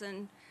 cars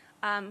and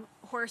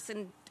horse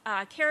and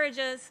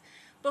carriages,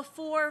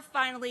 before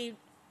finally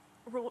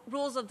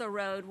rules of the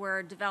road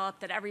were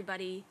developed that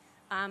everybody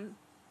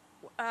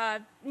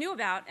knew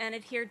about and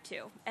adhered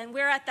to. And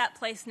we're at that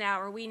place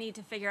now where we need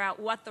to figure out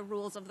what the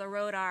rules of the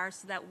road are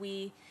so that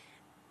we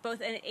both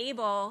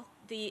enable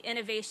the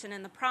innovation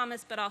and the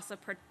promise, but also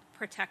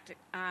protect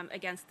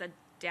against the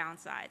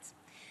downsides.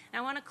 And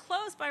I want to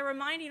close by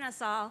reminding us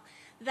all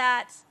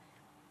that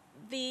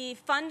the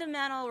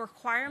fundamental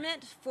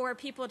requirement for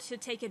people to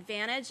take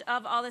advantage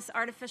of all this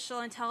artificial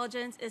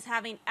intelligence is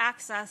having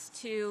access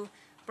to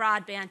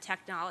broadband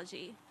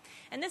technology.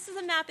 And this is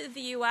a map of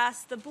the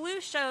U.S. The blue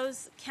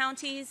shows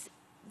counties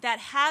that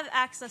have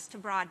access to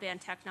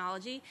broadband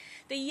technology.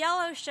 The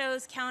yellow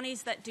shows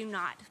counties that do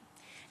not.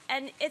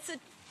 And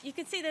you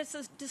can see there's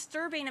a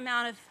disturbing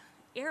amount of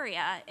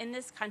area in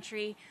this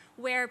country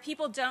where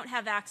people don't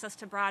have access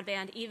to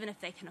broadband even if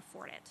they can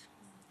afford it.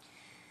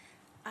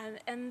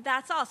 And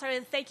that's all.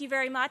 So thank you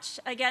very much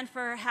again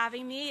for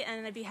having me,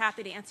 and I'd be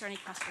happy to answer any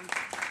questions.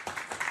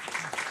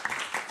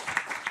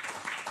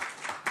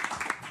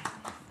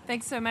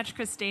 Thanks so much,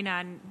 Christina,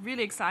 and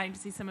really exciting to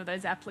see some of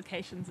those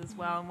applications as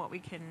well and what we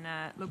can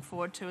look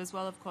forward to, as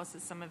well, of course,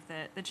 as some of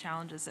the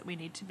challenges that we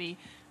need to be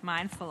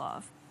mindful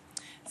of.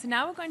 So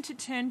now we're going to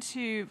turn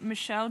to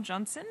Michelle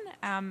Johnson,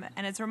 and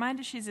as a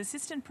reminder, she's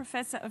Assistant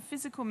Professor of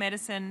Physical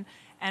Medicine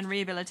and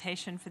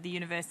Rehabilitation for the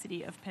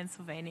University of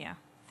Pennsylvania.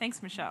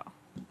 Thanks, Michelle.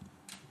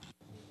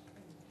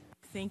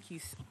 Thank you.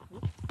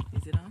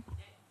 Is it on?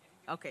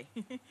 Okay.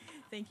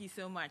 Thank you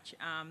so much.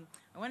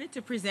 I wanted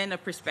to present a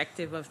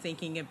perspective of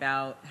thinking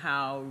about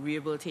how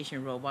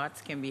rehabilitation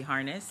robots can be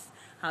harnessed,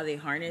 how they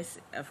harness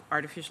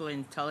artificial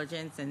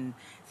intelligence, and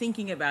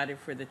thinking about it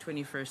for the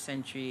 21st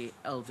century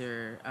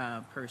elder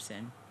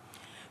person.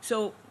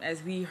 So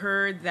as we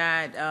heard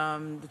that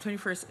the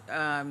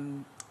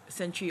 21st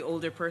century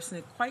older person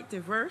is quite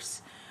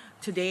diverse.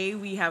 Today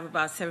we have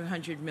about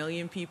 700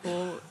 million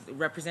people,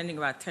 representing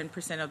about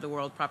 10% of the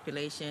world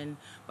population.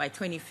 By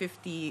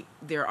 2050,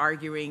 they're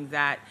arguing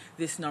that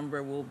this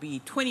number will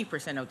be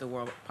 20% of the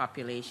world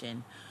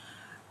population.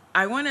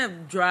 I want to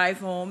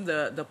drive home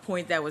the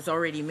point that was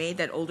already made,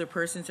 that older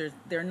persons,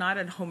 they're not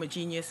a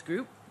homogeneous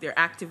group. They're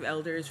active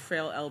elders,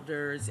 frail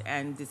elders,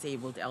 and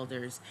disabled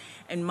elders.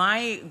 And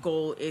my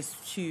goal is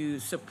to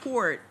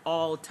support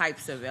all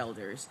types of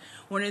elders.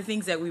 One of the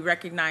things that we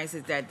recognize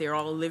is that they're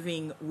all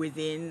living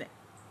within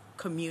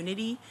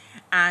community,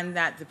 and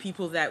that the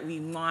people that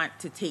we want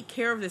to take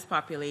care of this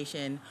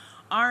population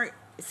are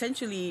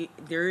essentially,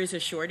 there is a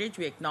shortage.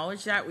 We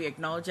acknowledge that. We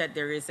acknowledge that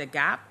there is a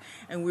gap.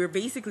 And we're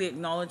basically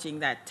acknowledging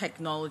that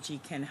technology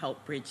can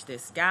help bridge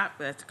this gap.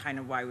 That's kind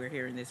of why we're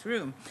here in this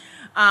room.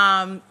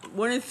 One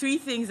of the three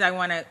things I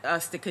want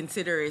us to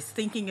consider is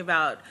thinking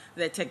about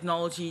that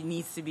technology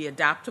needs to be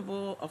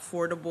adaptable,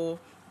 affordable,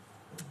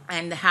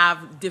 and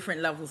have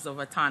different levels of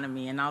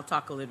autonomy, and I'll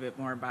talk a little bit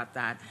more about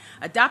that.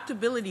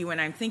 Adaptability, when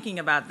I'm thinking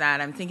about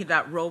that, I'm thinking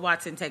about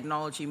robots and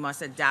technology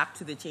must adapt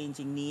to the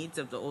changing needs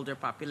of the older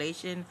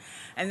population.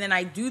 And then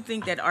I do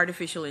think that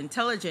artificial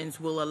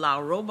intelligence will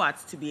allow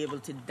robots to be able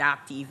to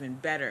adapt even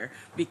better,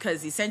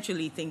 because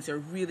essentially things are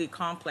really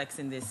complex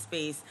in this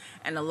space,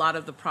 and a lot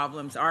of the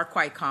problems are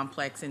quite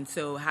complex, and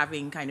so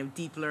having kind of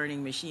deep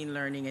learning, machine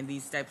learning, and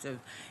these types of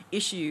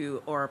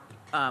issue or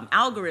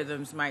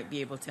algorithms might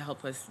be able to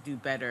help us do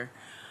better.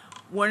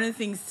 One of the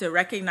things to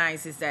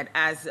recognize is that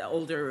as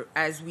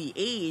we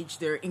age,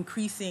 there are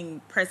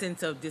increasing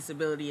presence of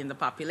disability in the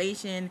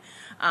population.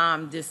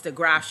 The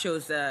graph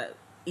shows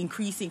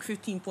increasing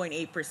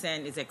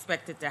 15.8% is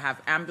expected to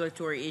have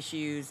ambulatory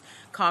issues,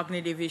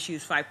 cognitive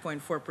issues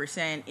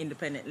 5.4%,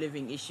 independent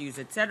living issues,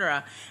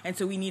 etc. And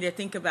so we need to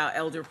think about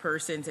elder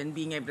persons and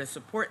being able to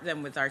support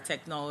them with our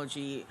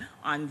technology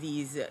on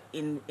these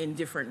in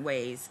different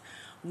ways.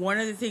 One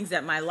of the things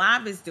that my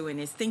lab is doing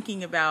is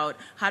thinking about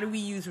how do we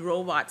use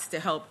robots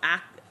to help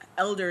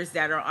elders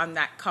that are on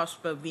that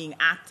cusp of being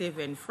active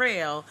and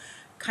frail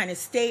kind of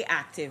stay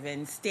active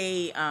and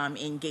stay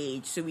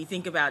engaged. So we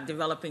think about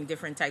developing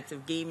different types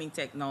of gaming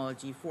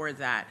technology for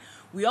that.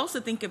 We also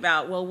think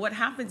about, well, what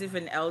happens if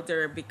an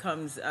elder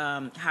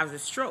has a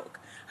stroke?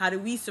 How do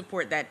we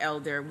support that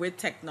elder with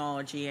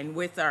technology and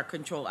with our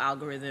control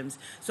algorithms?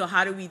 So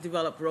how do we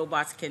develop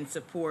robots can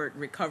support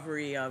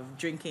recovery of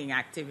drinking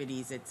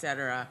activities, et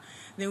cetera?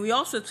 Then we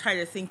also try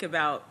to think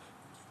about,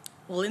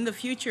 well, in the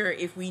future,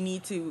 if we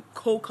need to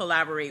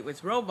co-collaborate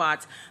with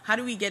robots, how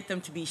do we get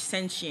them to be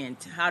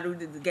sentient? How do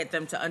we get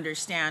them to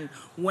understand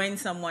when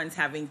someone's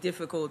having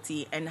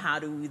difficulty, and how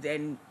do we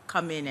then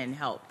come in and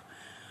help?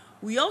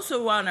 We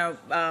also want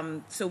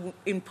to, so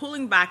in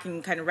pulling back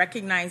and kind of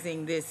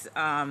recognizing this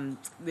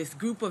this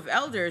group of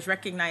elders,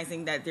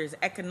 recognizing that there's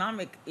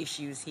economic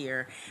issues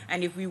here,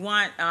 and if we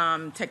want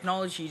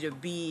technology to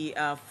be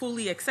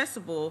fully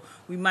accessible,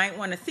 we might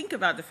want to think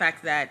about the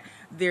fact that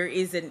there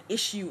is an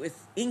issue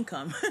with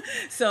income.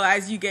 So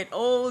as you get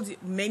old,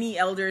 many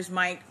elders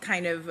might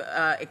kind of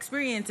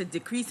experience a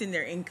decrease in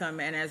their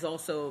income, and as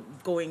also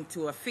going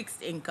to a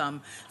fixed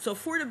income. So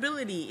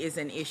affordability is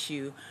an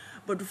issue.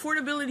 But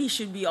affordability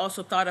should be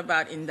also thought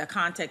about in the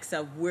context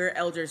of where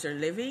elders are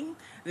living.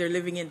 They're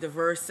living in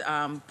diverse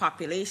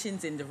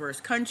populations, in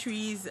diverse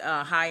countries,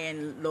 high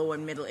and low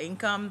and middle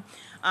income,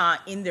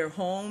 in their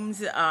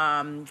homes,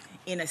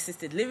 in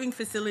assisted living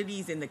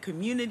facilities, in the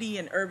community,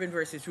 in urban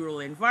versus rural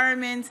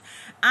environments.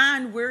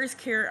 And where is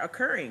care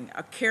occurring?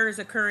 Care is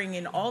occurring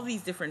in all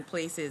these different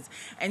places.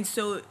 And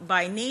so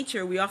by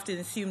nature, we often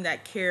assume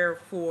that care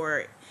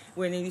for,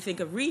 when you think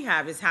of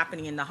rehab, is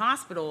happening in the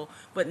hospital,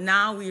 but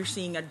now we are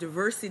seeing a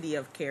diversity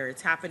of care.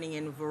 It's happening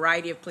in a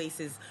variety of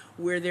places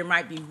where there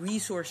might be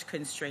resource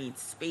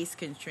constraints, space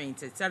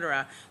constraints, et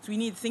cetera. So we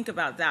need to think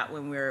about that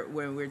when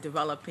we're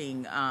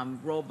developing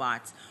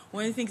robots.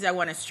 One of the things I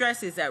want to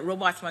stress is that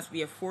robots must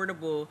be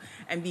affordable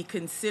and be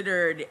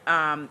considered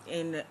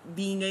in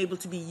being able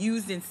to be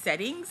used in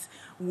settings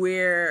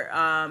where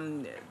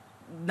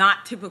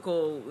not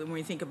typical when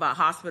we think about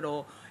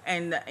hospital,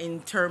 and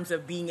in terms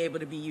of being able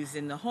to be used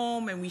in the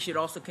home. And we should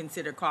also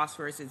consider cost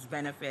versus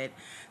benefit,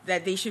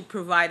 that they should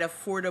provide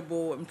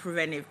affordable and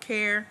preventive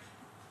care.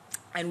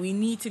 And we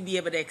need to be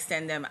able to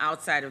extend them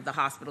outside of the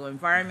hospital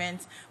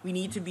environment. We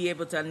need to be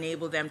able to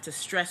enable them to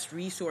stress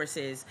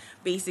resources.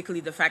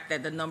 Basically, the fact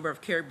that the number of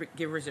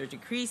caregivers are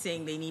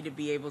decreasing, they need to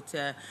be able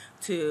to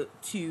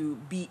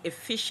be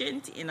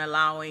efficient in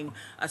allowing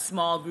a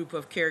small group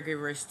of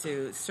caregivers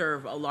to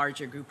serve a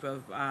larger group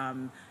of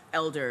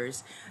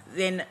elders.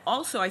 Then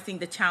also, I think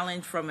the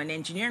challenge from an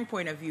engineering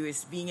point of view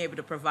is being able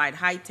to provide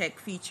high-tech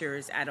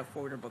features at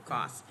affordable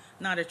costs.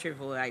 Not a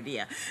trivial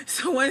idea.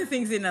 So one of the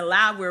things in the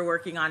lab we're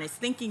working on is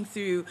thinking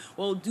through,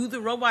 well, do the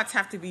robots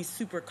have to be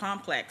super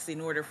complex in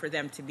order for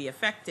them to be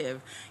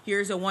effective?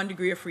 Here's a 1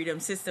 degree of freedom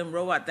system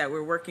robot that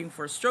we're working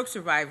for stroke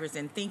survivors,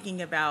 and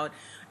thinking about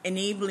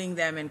enabling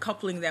them and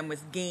coupling them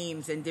with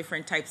games and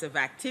different types of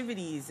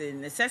activities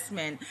and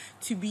assessment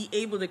to be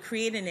able to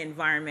create an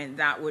environment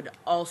that would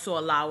also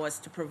allow us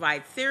to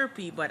provide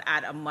therapy, but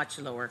at a much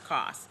lower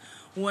cost.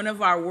 One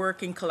of our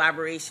work in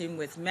collaboration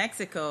with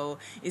Mexico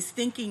is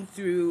thinking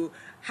through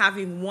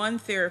having one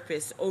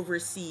therapist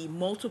oversee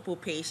multiple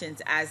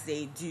patients as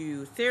they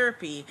do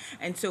therapy.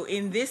 And so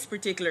in this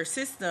particular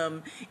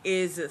system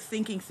is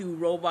thinking through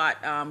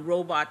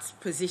robots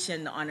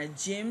positioned on a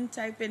gym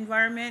type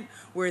environment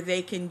where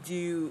they can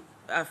do,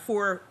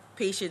 4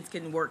 patients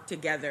can work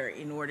together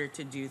in order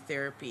to do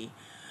therapy.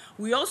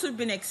 We also have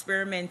been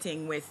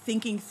experimenting with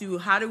thinking through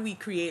how do we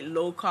create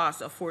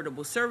low-cost,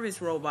 affordable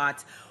service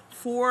robots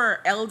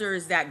for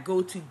elders that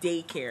go to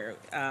daycare.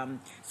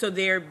 So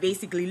they're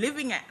basically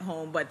living at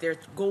home, but they're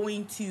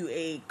going to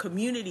a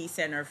community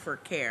center for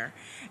care.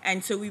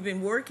 And so we've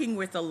been working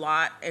with a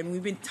lot, and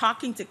we've been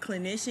talking to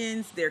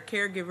clinicians, their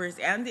caregivers,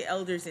 and the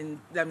elders in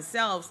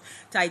themselves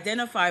to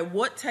identify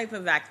what type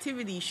of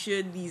activity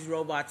should these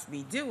robots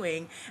be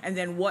doing, and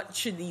then what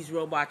should these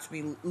robots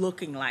be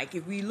looking like.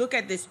 If we look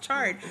at this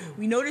chart,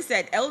 we notice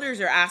that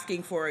elders are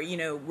asking for,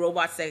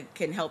 robots that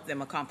can help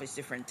them accomplish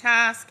different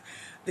tasks.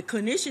 The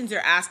clinicians are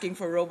asking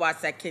for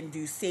robots that can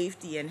do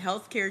safety and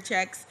healthcare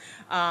checks,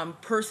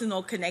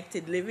 personal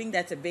connected living.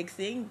 That's a big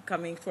thing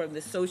coming from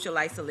the social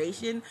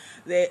isolation.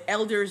 The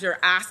elders are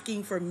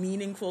asking for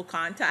meaningful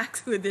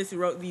contacts with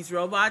these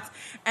robots,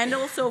 and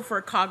also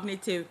for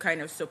cognitive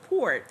kind of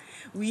support.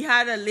 We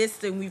had a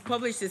list, and we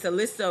published this, a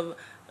list of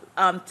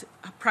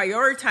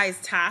prioritized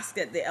tasks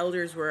that the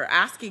elders were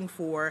asking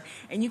for,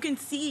 and you can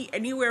see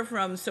anywhere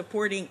from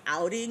supporting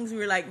outings. We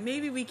were like,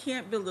 maybe we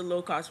can't build a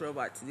low-cost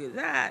robot to do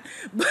that,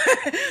 but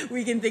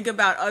we can think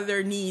about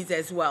other needs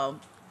as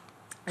well.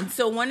 And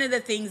so one of the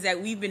things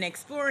that we've been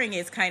exploring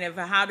is kind of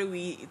how do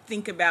we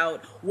think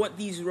about what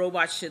these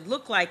robots should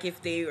look like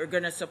if they are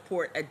going to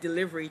support a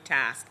delivery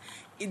task.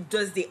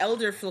 Does the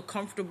elder feel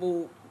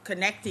comfortable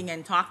connecting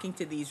and talking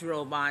to these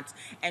robots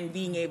and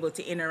being able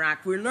to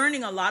interact. We're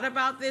learning a lot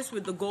about this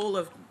with the goal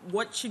of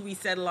what should we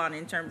settle on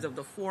in terms of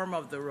the form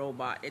of the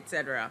robot,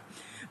 etc.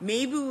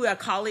 Maybe a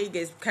colleague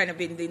has kind of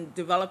been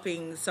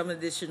developing some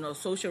additional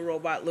social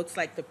robot, looks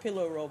like the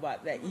pillow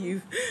robot that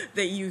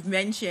you've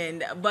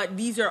mentioned. But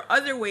these are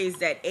other ways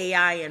that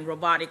AI and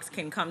robotics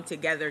can come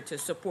together to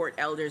support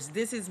elders.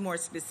 This is more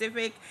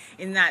specific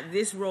in that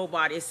this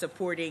robot is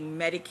supporting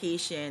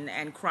medication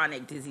and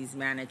chronic disease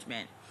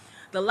management.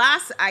 The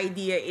last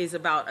idea is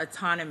about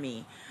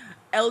autonomy.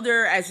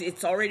 Elder, as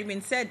it's already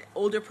been said,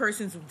 older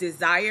persons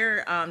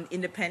desire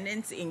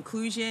independence,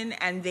 inclusion,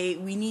 and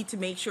we need to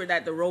make sure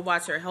that the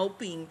robots are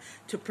helping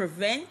to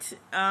prevent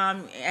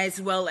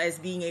as well as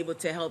being able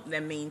to help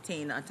them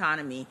maintain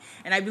autonomy.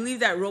 And I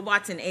believe that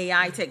robots and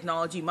AI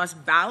technology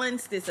must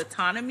balance this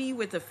autonomy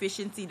with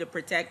efficiency to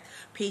protect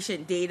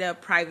patient data,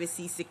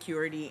 privacy,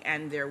 security,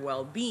 and their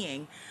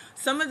well-being.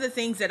 Some of the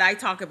things that I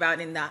talk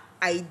about in the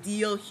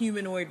ideal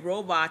humanoid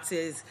robots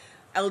is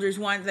elders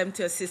want them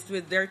to assist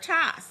with their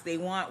tasks. We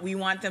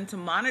want them to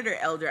monitor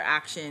elder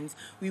actions.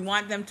 We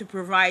want them to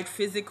provide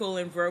physical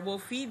and verbal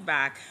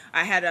feedback.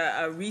 I had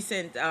a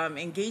recent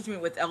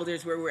engagement with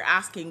elders where we're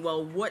asking,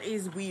 well, what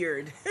is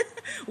weird?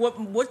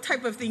 what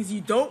type of things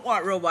you don't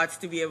want robots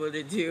to be able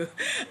to do?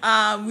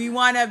 We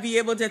want to be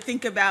able to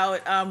think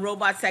about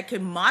robots that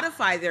can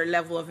modify their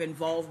level of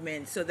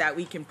involvement so that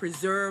we can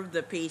preserve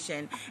the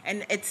patient,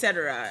 and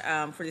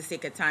etc. For the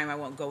sake of time, I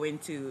won't go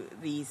into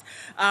these.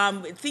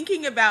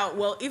 Thinking about,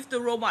 well, if the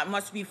robot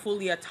must be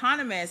fully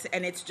autonomous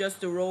and it's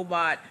just a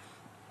robot,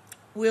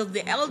 will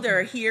the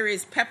elder, here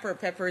is Pepper.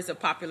 Pepper is a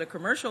popular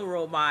commercial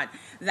robot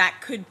that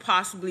could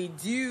possibly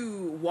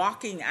do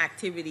walking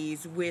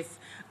activities with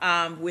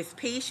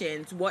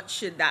patients. What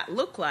should that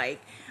look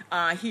like?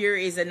 Here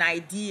is an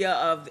idea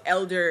of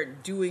elder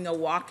doing a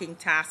walking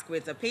task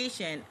with a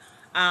patient,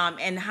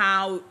 and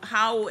how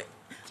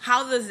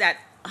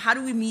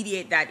do we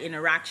mediate that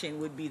interaction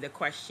would be the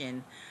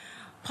question.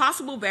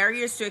 Possible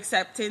barriers to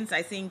acceptance,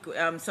 I think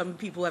some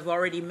people have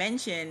already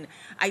mentioned.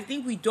 I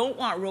think we don't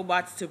want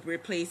robots to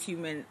replace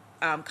human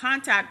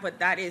contact, but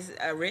that is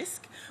a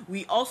risk.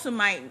 We also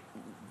might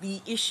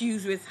be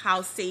issues with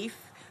how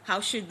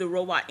should the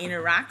robot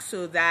interact,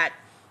 so that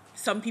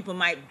some people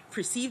might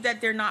perceive that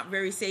they're not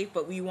very safe,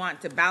 but we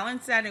want to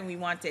balance that and we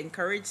want to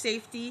encourage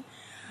safety.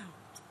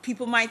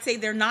 People might say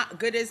they're not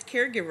good as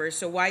caregivers,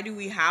 so why do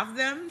we have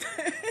them?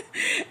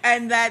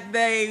 And that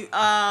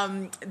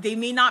they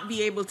may not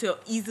be able to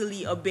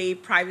easily obey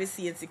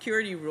privacy and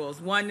security rules.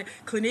 One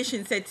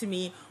clinician said to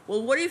me, well,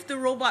 what if the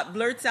robot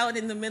blurts out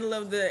in the middle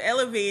of the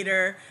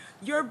elevator,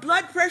 your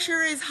blood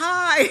pressure is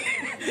high?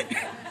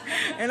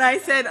 And I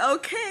said,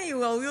 okay,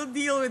 well, we'll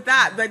deal with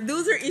that. But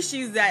those are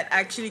issues that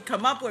actually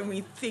come up when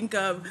we think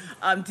of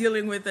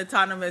dealing with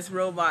autonomous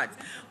robots.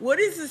 What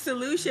is the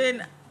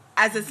solution?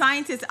 As a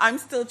scientist, I'm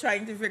still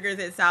trying to figure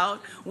this out.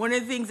 One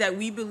of the things that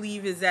we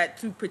believe is that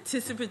through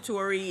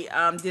participatory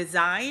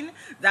design,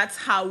 that's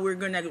how we're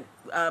going to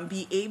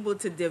be able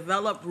to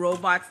develop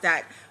robots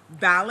that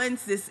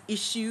balance this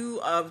issue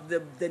of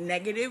the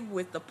negative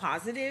with the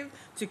positive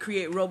to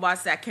create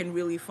robots that can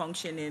really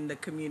function in the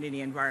community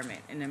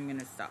environment. And I'm going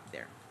to stop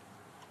there.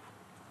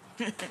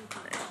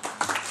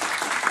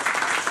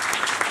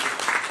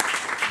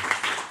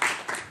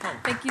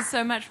 Thank you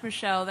so much,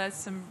 Michelle. That's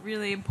some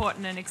really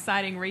important and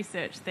exciting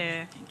research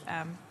there.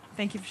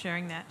 Thank you for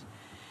sharing that.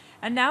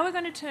 And now we're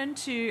going to turn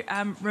to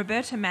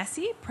Roberta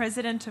Massi,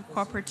 President of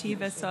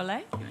Cooperativa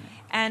Sole.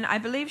 And I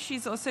believe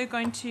she's also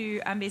going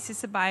to be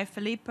assisted by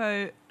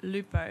Filippo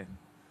Lupo.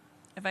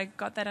 Have I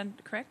got that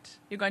correct?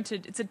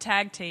 It's a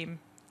tag team,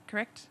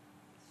 correct?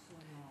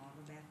 Sono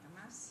Roberta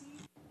Massi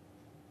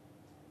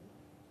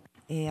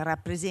e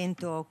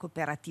rappresento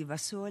Cooperativa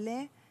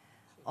Sole.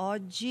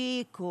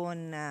 Oggi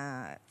con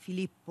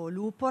Filippo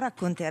Lupo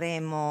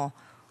racconteremo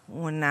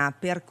un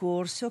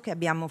percorso che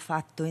abbiamo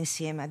fatto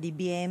insieme ad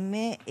IBM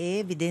e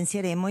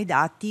evidenzieremo i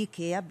dati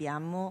che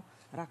abbiamo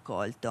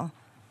raccolto.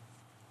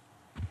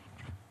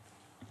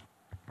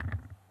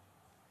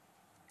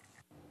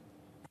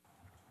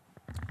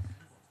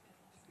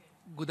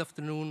 Good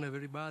afternoon,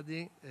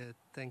 everybody.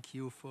 Thank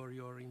you for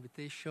your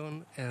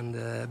invitation, and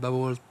above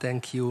all,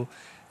 thank you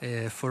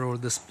for all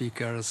the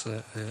speakers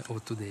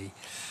of today.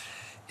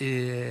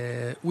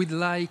 We'd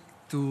like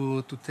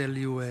to tell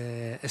you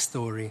a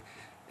story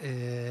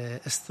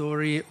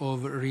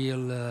of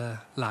real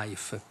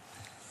life.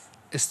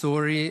 A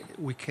story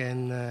we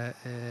can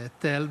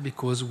tell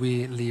because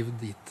we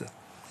lived it.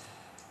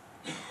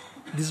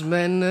 This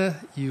man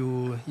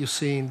you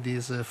see in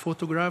this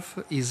photograph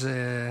is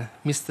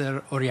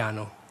Mr.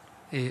 Oriano,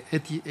 a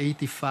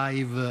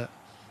 85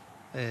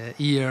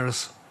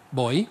 years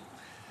boy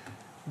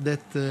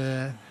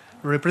that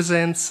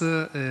represents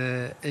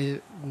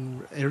a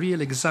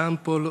real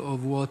example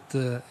of what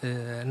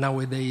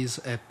nowadays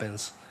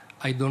happens.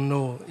 I don't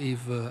know if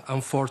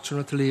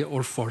unfortunately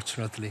or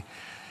fortunately.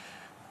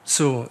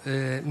 So,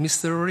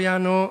 Mr.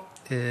 Oriano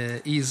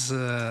is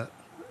a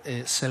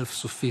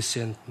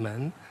self-sufficient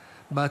man,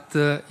 but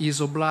is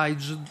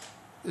obliged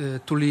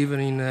to live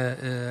in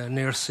a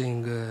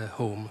nursing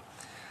home.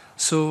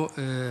 So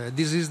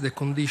this is the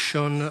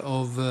condition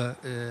of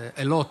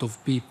a lot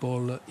of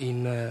people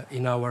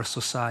in our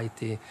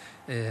society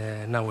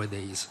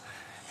nowadays.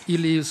 He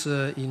lives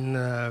in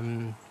a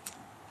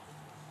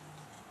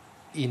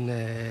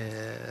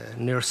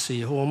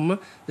nursing home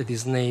that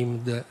is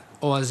named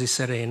Oasis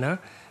Serena,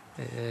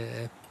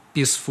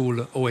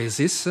 peaceful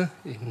oasis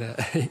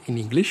in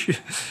English,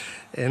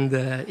 and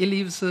he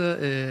lives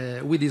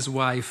with his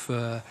wife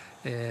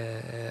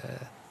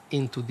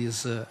into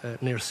this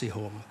nursing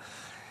home.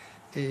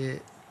 He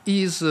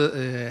is,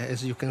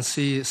 as you can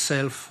see,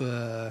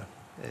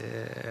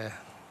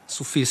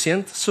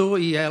 self-sufficient, so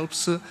he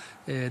helps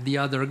the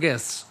other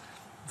guests.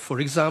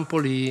 For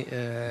example, he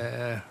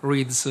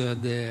reads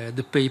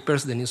the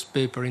papers, the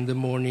newspaper in the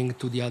morning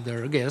to the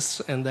other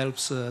guests and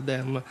helps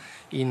them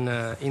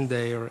in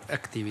their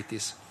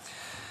activities.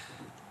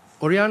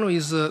 Oriano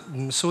is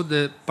so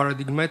the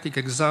paradigmatic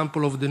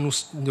example of the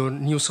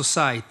new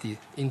society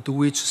into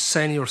which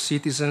senior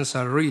citizens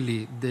are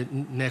really the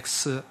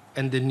next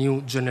and the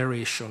new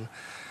generation.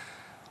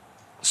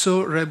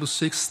 So, rebus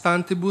sic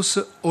stantibus,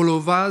 all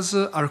of us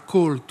are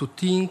called to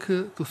think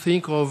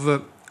of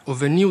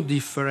a new,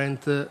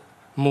 different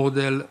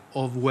model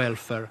of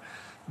welfare.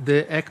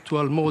 The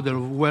actual model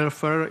of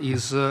welfare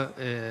is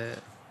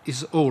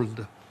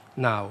old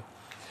now.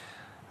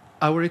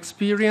 Our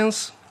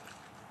experience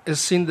has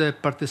seen the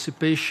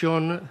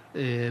participation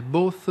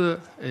both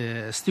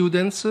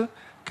students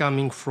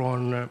coming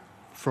from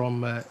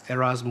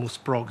Erasmus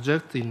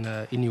project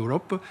in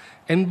Europe,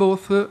 and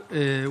both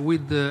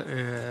with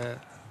the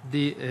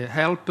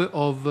help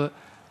of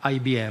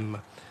IBM.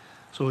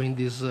 So in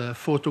this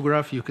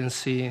photograph you can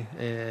see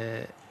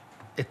a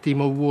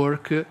team of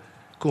work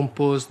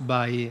composed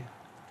by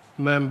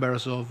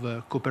members of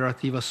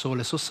Cooperativa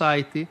Sole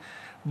Society,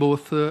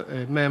 both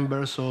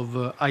members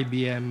of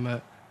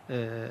IBM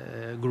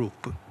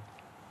group.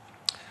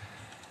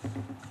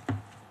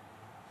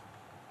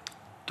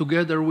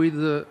 Together with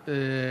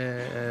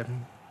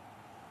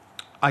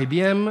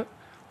IBM,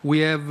 we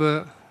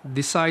have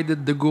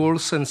decided the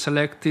goals and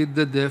selected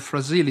the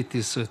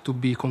facilities to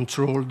be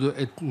controlled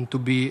and to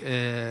be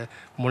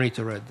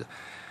monitored.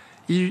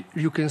 Here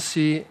you can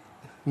see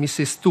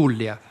Mrs.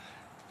 Tullia,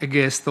 a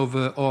guest of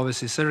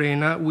Oasis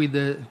Arena, with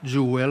a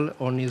jewel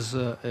on his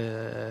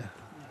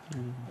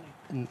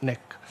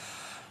neck.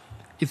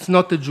 It's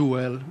not a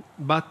jewel,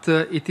 but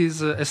it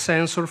is a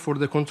sensor for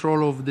the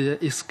control of the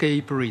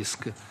escape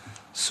risk.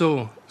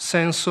 So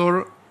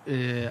sensors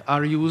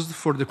are used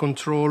for the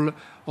control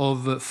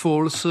of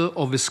falls,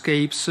 of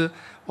escapes,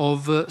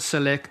 of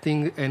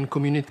selecting and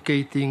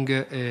communicating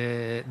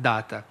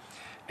data.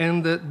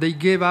 And they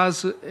gave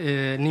us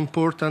an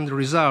important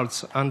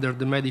results under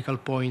the medical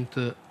point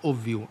of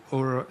view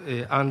or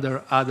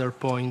under other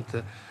point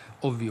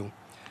of view.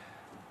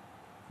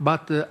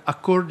 But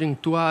according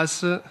to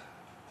us,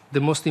 the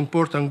most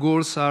important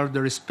goals are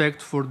the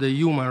respect for the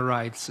human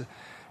rights.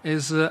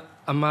 As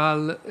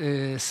Amal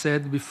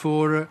said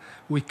before,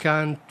 we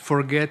can't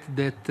forget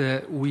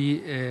that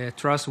we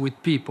trust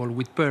with people,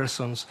 with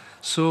persons.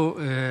 So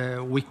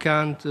we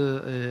can't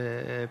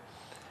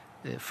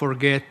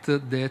forget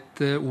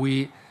that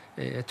we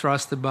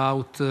trust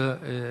about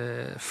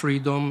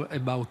freedom,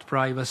 about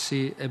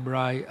privacy,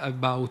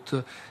 about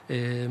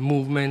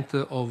movement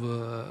of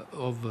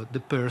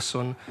the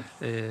person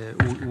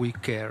we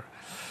care.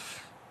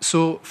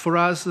 So for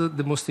us,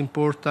 the most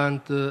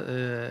important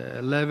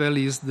level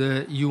is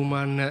the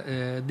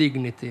human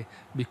dignity,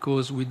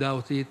 because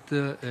without it,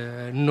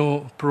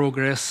 no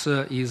progress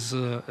is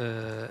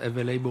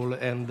available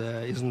and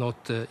is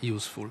not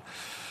useful.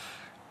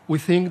 We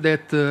think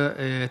that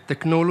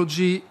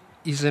technology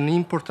is an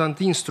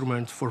important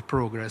instrument for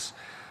progress,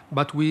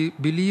 but we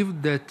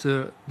believe that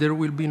there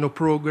will be no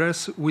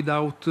progress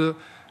without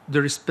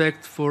the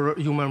respect for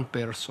human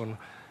person.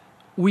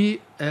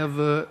 We have,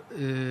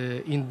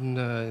 in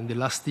the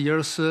last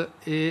years,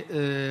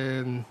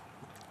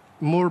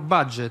 more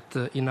budget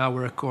in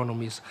our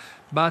economies,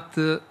 but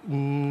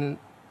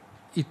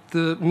it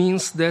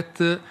means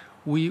that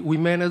we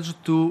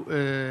managed to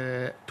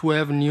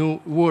have new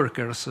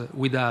workers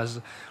with us.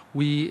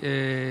 We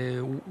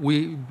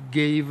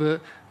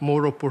gave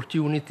more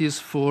opportunities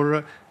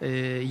for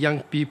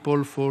young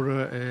people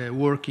for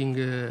working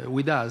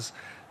with us.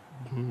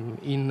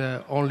 In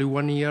only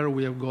 1 year,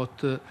 we have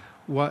got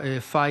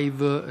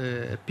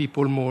 5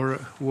 people more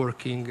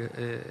working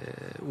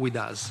with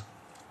us.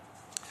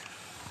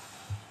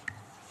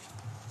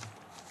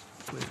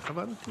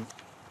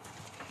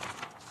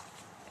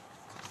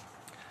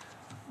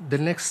 The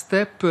next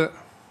step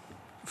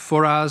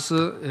for us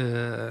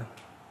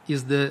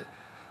is the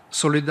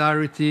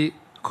solidarity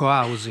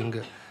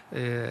co-housing.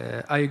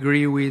 I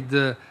agree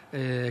with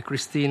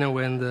Christina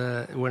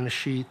when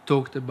she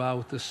talked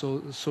about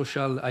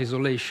social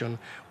isolation.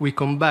 We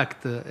combat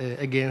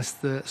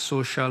against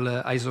social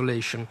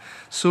isolation.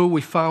 So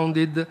we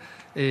founded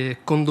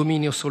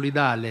Condominio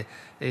Solidale,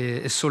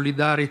 a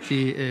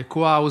solidarity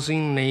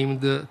co-housing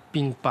named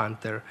Pink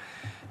Panther.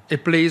 a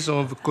place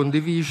of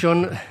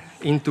condivision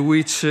into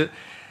which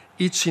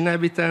each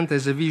inhabitant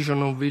has a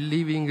vision of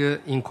living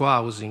in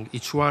co-housing.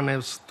 Each one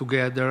has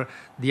together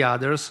the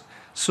others.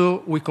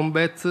 So we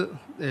combat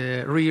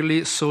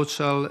really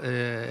social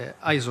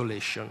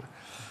isolation.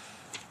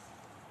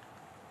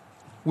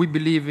 We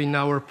believe in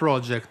our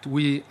project.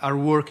 We are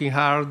working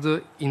hard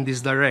in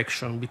this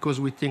direction because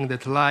we think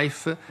that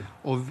life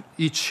of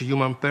each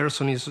human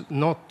person is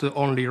not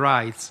only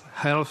rights,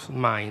 health,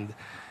 mind.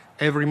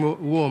 Every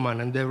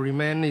woman and every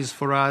man is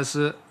for us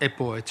a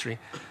poetry.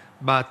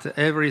 But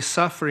every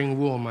suffering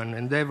woman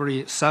and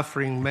every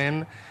suffering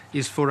man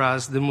is for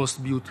us the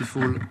most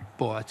beautiful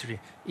poetry.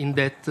 In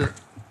that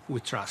we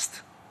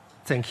trust.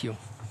 Thank you.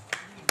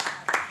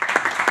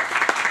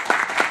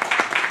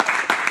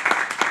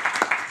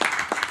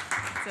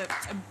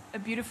 It's a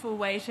beautiful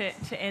way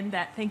to end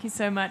that. Thank you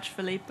so much,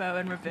 Filippo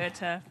and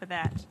Roberta, for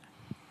that.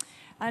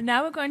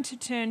 Now we're going to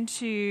turn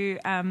to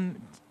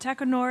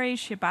Takanori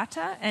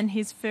Shibata and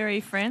his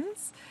furry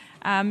friends.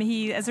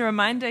 As a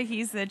reminder,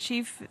 he's the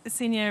Chief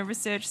Senior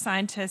Research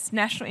Scientist,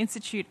 National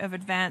Institute of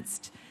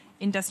Advanced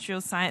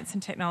Industrial Science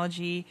and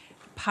Technology,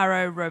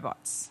 PARO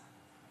Robots.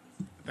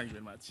 Thank you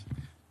very much.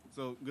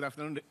 So good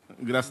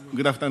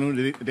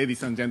afternoon,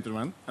 ladies and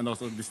gentlemen, and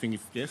also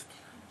distinguished guests.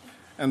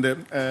 And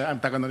I'm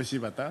Takanori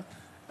Shibata,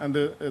 and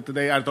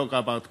today I'll talk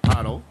about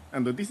PARO.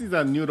 And this is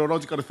a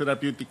neurological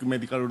therapeutic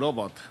medical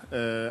robot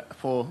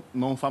for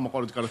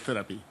non-pharmacological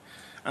therapy.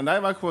 And I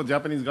work for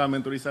Japanese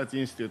Government Research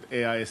Institute,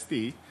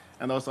 AIST,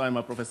 and also I'm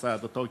a professor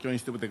at the Tokyo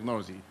Institute of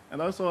Technology.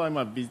 And also I'm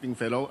a visiting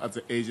fellow at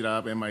the Age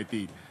Lab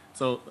MIT.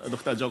 So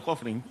Dr. Joe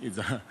Coughlin is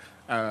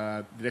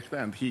a director,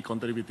 and he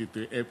contributed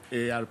to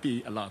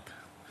AARP a lot.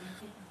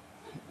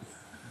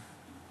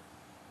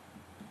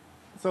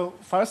 So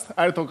first,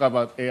 I'll talk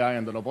about AI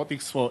and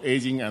robotics for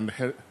aging and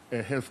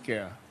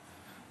healthcare.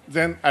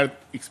 Then I'll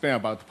explain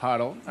about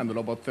PARO and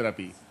robot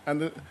therapy.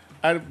 And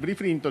I'll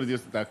briefly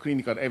introduce the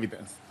clinical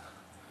evidence.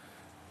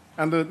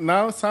 And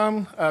now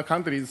some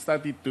countries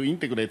started to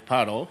integrate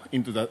PARO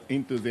into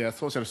their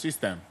social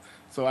system.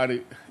 So I'll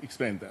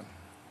explain them.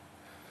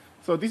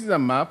 So this is a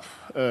map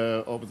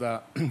of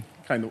the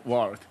kind of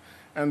world.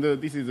 And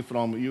this is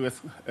from US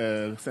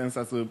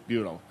Census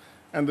Bureau.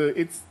 And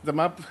the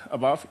map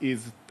above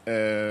is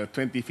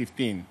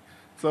 2015.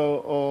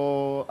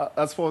 So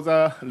as for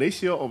the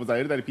ratio of the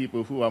elderly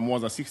people who are more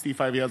than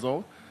 65 years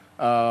old,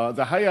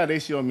 the higher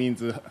ratio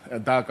means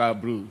darker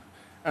blue.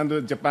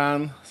 And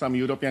Japan, some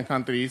European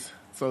countries,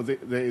 so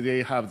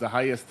they have the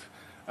highest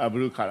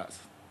blue colors.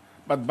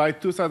 But by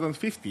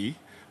 2050,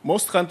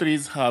 most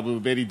countries have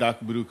very dark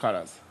blue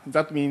colors.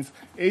 That means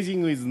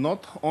aging is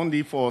not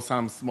only for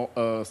some small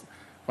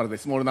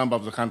number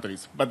of the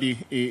countries, but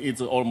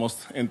it's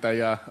almost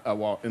entire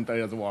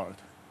the world.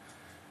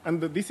 And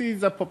this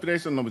is the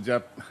population of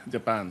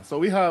Japan. So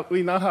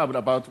we now have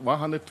about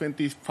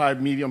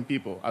 125 million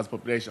people as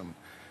population,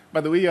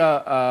 but we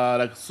are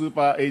like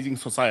super aging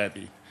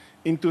society.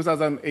 In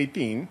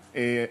 2018,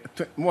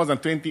 more than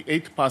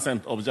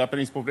 28% of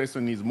Japanese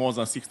population is more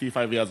than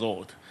 65 years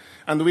old,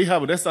 and we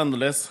have less and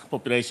less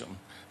population.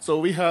 So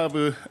we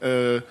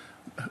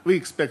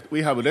expect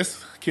we have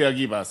less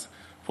caregivers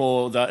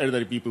for the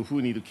elderly people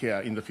who need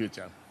care in the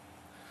future.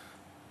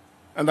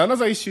 And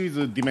another issue is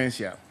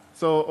dementia.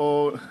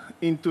 So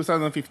in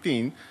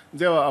 2015,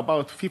 there were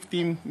about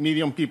 15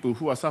 million people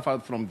who are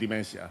suffered from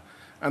dementia.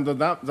 And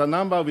the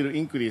number will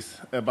increase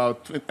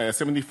about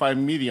 75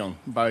 million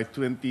by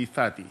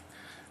 2030.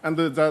 And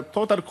the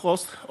total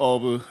cost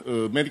of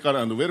medical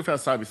and welfare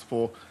service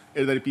for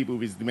elderly people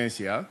with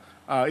dementia,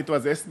 it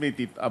was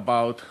estimated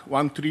about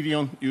 $1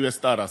 trillion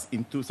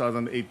in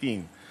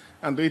 2018.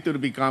 And it will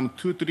become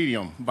 2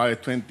 trillion by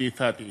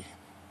 2030.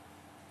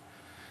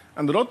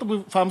 And a lot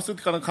of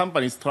pharmaceutical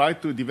companies try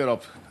to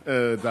develop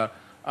the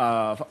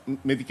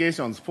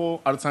medications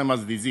for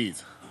Alzheimer's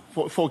disease,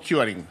 for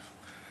curing.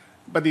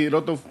 But a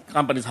lot of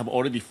companies have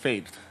already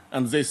failed,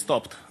 and they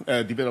stopped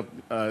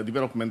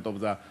development of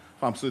the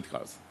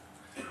pharmaceuticals.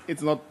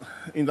 It's not,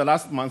 in the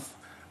last month,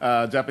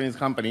 Japanese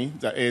company,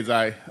 the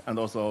Eisai and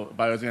also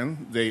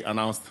Biogen, they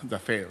announced the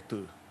fail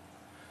too.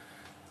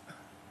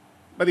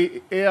 But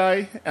the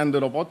AI and the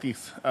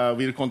robotics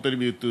will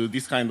contribute to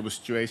this kind of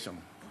situation.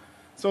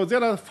 So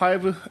there are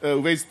 5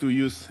 ways to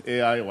use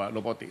AI or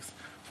robotics.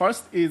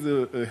 First is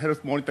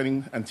health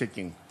monitoring and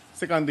checking.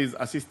 Second is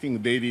assisting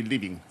daily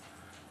living.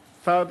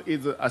 Third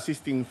is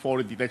assisting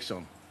fall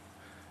detection.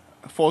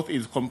 Fourth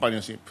is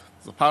companionship.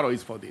 So PARO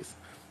is for this.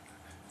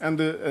 And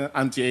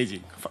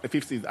anti-aging.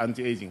 Fifth is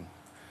anti-aging.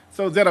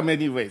 So there are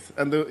many ways.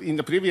 And in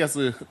the previous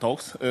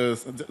talks,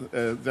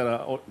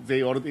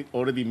 they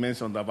already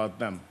mentioned about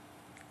them.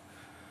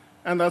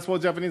 And as for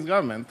Japanese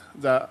government,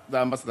 the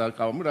Ambassador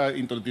Kawamura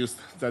introduced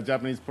the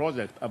Japanese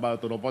project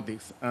about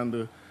robotics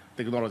and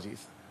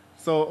technologies.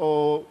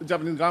 So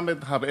Japanese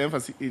government have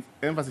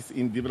emphasis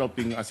in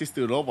developing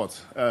assisted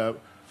robots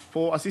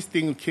for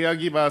assisting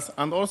caregivers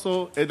and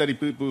also elderly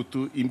people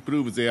to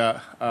improve their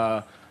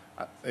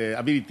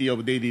ability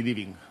of daily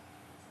living.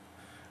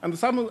 And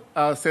some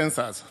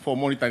sensors for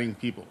monitoring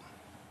people.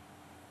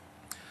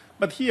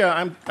 But here,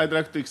 I'd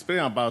like to explain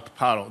about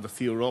PARO, the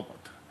seal robot.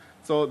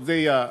 So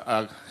they are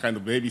a kind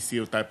of baby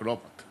seal type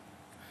robot.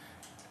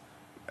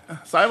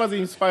 So I was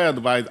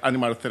inspired by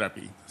animal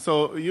therapy.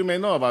 So you may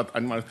know about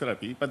animal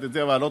therapy, but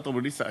there were a lot of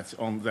research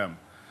on them.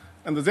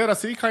 And there are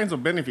three kinds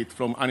of benefits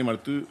from animal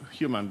to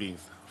human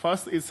beings.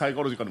 First is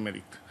psychological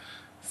merit.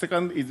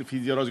 Second is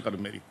physiological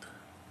merit.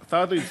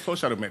 Third is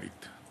social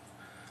merit.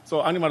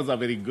 So animals are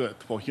very good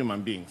for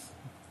human beings.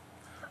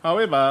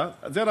 However,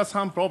 there are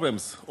some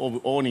problems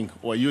of owning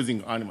or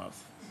using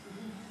animals.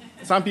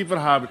 Some people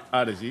have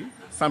allergy.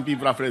 Some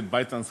people are afraid of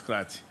bite and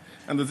scratch.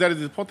 And there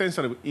is a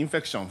potential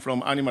infection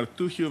from animal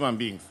to human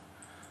beings.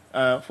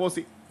 Fourth,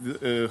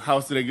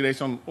 house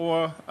regulation,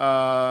 or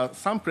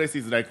some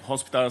places like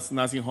hospitals,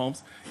 nursing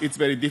homes, it's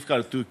very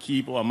difficult to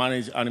keep or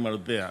manage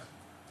animals there.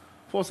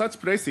 For such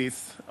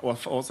places or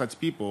for such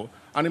people,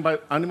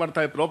 animal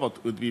type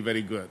robot would be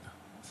very good.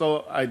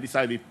 So I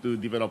decided to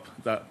develop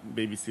the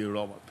baby seal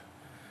robot.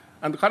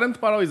 And current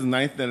PARO is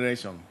 9th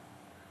generation.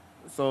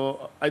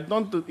 So I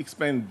don't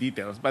explain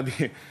details, but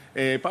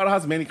PARO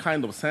has many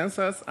kinds of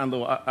sensors and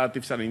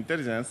artificial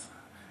intelligence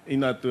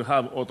in order to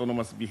have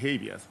autonomous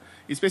behaviors.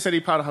 Especially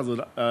PARO has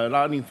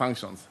learning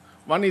functions.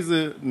 One is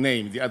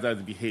name, the other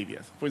is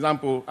behaviors. For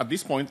example, at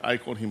this point, I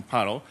call him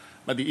PARO,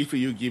 but if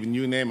you give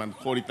new name and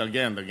call it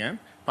again and again,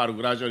 PARO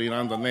gradually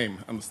learns the name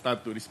and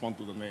start to respond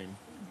to the name.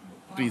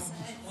 Please.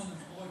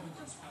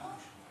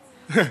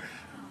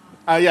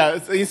 Yeah,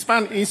 in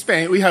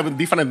Spain, we have a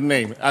different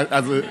name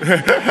as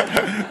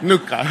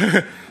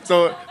Nuca.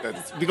 So,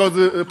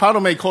 because PARO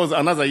may cause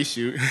another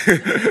issue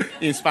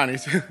in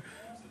Spanish.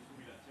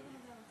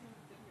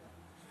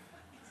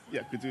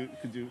 Yeah, could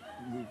you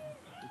move?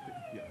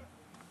 Yeah.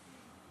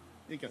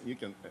 You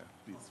can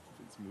please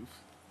move.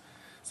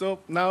 So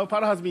now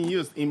PARO has been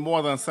used in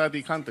more than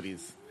 30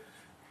 countries.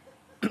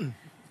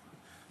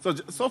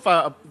 So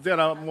far, there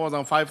are more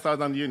than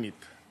 5,000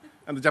 units,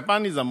 and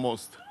Japan is the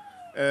most.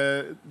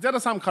 There are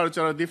some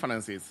cultural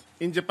differences.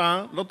 In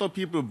Japan, a lot of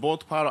people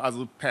bought PARO as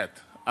a pet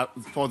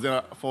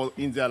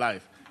in their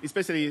life,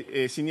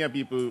 especially senior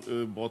people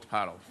bought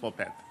PARO for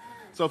pet.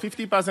 So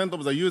 50%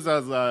 of the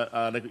users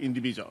are like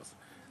individuals,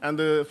 and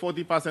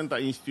 40% are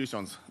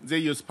institutions. They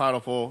use PARO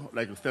for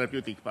like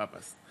therapeutic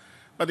purpose.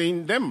 But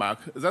in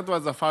Denmark, that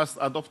was the first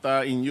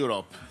adopter in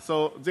Europe.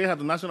 So they had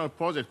a national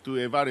project to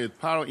evaluate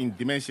PARO in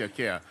dementia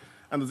care,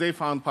 and they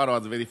found PARO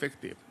as very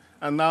effective.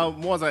 And now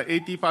more than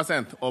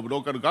 80% of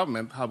local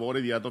government have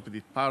already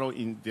adopted PARO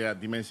in their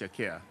dementia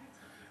care.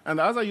 And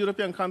other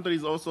European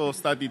countries also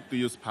started to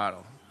use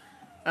PARO.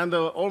 And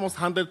almost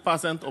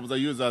 100% of the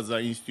users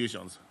are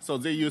institutions. So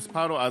they use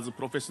PARO as a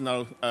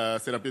professional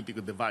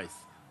therapeutic device.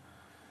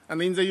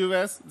 And in the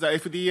US, the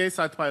FDA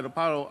certified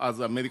PARO as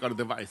a medical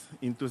device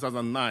in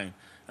 2009.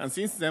 And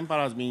since then,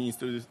 PARO has been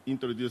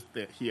introduced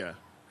here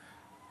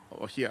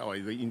or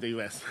in the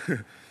US.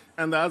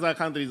 And the other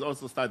countries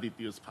also started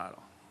to use PARO.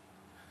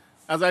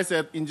 As I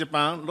said, in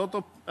Japan, a lot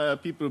of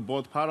people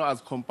bought PARO as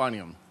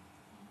companion.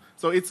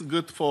 So it's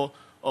good for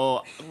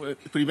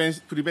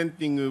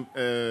preventing,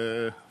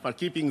 for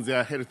keeping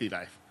their healthy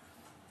life.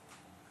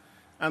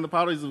 And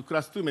PARO is a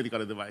class 2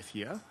 medical device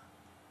here.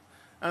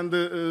 And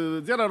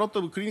there are a lot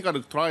of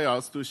clinical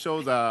trials to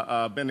show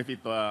the benefit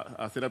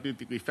or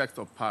therapeutic effects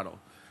of PARO.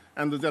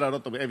 And there are a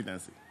lot of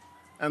evidence.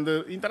 And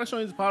the interaction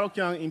with PARO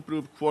can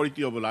improve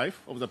quality of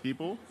life of the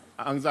people,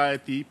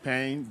 anxiety,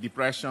 pain,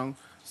 depression,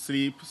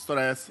 sleep,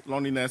 stress,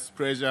 loneliness,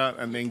 pleasure,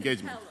 and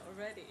engagement.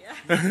 Already,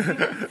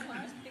 yeah.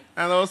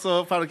 And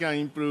also, PARO can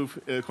improve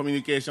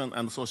communication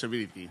and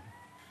sociability.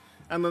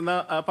 And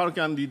PARO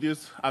can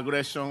reduce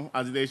aggression,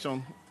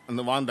 agitation,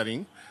 and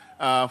wandering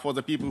for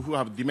the people who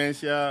have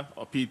dementia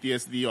or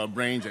PTSD or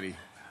brain injury.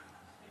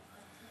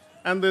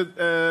 And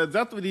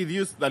that will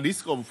reduce the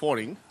risk of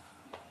falling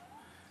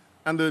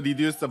and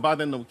reduce the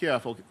burden of care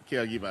for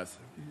caregivers,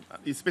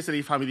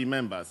 especially family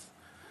members.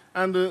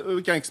 And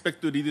we can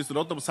expect to reduce a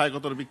lot of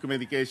psychotropic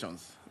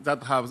medications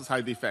that have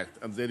side effects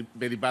and they're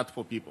very bad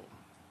for people.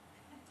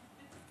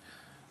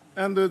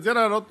 And there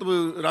are a lot of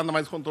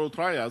randomized control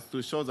trials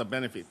to show the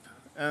benefit.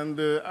 And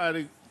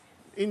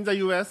in the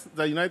US,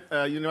 the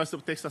University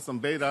of Texas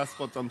and Baylor,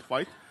 Scott and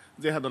White,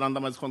 they had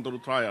randomized control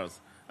trials.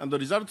 And the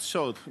results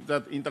showed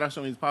that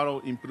interaction with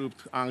PARO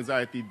improved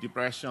anxiety,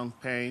 depression,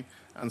 pain,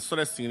 and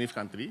stress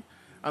significantly.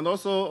 And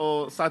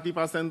also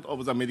 30%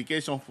 of the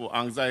medication for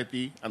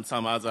anxiety and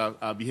some other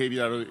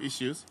behavioral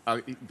issues are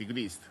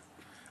decreased.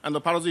 And the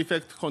PARO's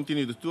effect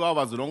continued 2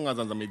 hours longer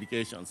than the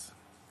medications.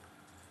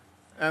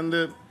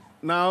 And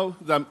now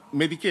the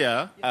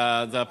Medicare,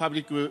 the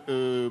public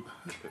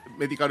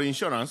medical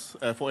insurance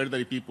for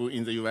elderly people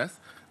in the US,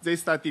 they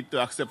started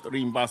to accept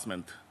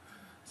reimbursement.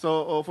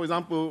 So, for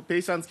example,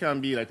 patients can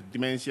be like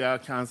dementia,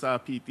 cancer,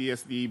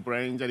 PTSD,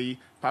 brain injury,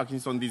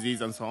 Parkinson's disease,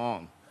 and so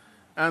on.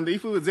 And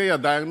if they are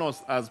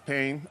diagnosed as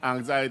pain,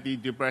 anxiety,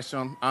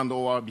 depression,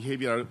 and/or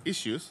behavioral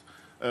issues,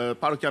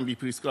 PARO can be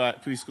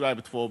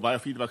prescribed for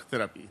biofeedback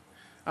therapy.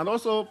 And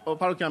also,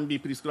 PARO can be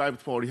prescribed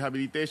for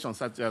rehabilitation,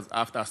 such as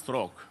after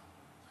stroke.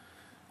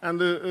 And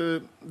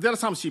there are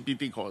some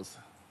CPT codes.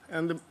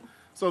 And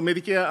So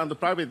Medicare and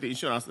private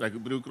insurance like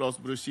Blue Cross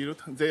Blue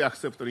Shield, they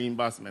accept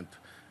reimbursement,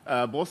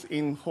 both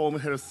in home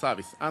health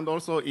service and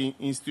also in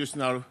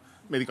institutional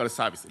medical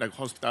service like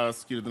hospitals,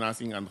 skilled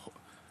nursing, and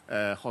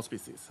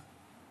hospices.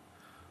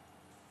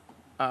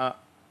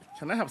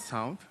 Can I have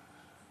sound?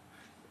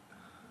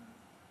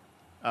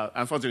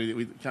 Unfortunately,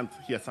 we can't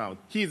hear sound.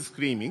 He's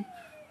screaming.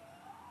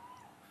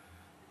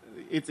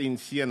 It's in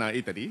Siena,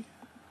 Italy.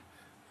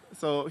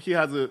 So he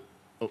has a...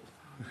 Oh.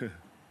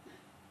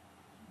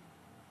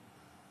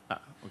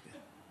 Okay.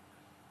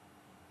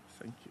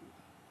 Thank you.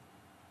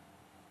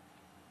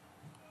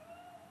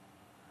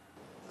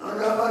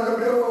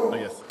 Oh,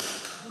 yes.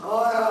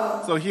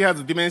 So he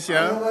has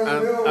dementia,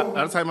 and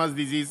Alzheimer's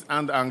disease,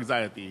 and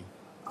anxiety.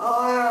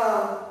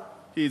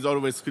 He is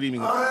always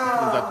screaming in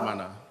that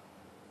manner.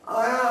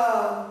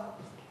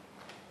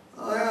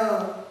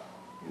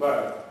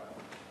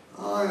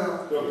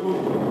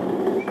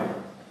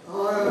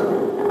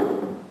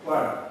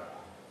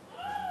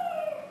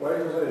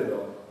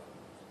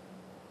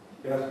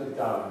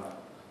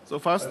 So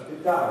first,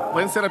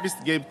 when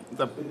therapist gave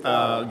the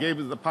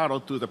PARO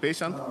to the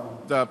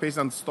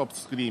patient stopped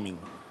screaming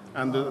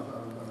and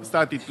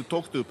started to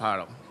talk to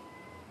PARO.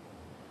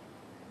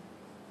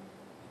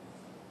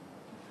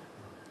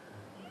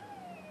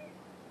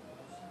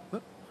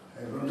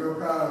 Proprio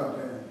caro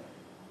te.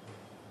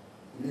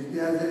 Mi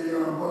dispiace, io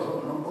non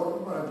posso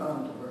fare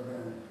tanto perché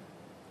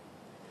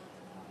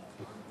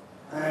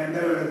è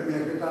bello che mi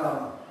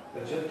aspettava.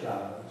 Per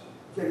cercare.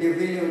 C'è mio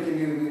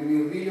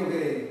figlio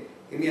che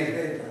mi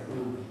aspetta.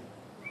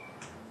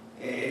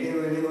 E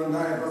devo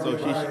andare proprio.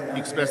 So he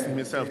expressed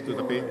himself to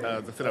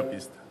the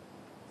therapist.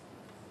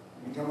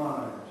 Mi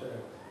chiamare.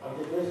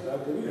 Anche questo,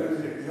 anche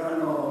lui.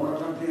 Saranno una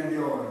centina di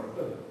ore.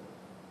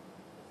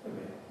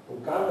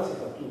 Con calma si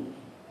fa tutto.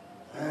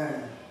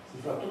 Si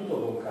fa tutto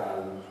con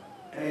calma.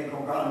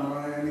 Con calma,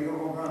 non è mica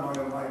con calma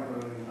che fai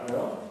quello lì. Ah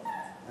no?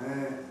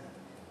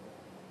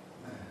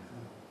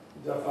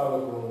 Già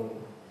farlo con...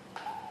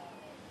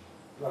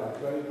 Guarda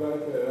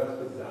che la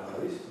spezzata,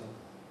 visto?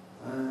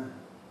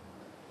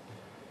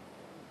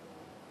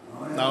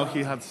 Now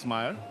he had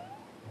smile.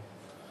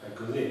 È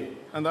così.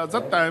 And at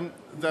that time,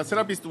 the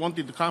therapist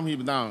wanted to calm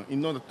him down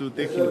in order to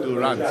take him to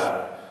lunch.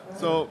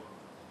 So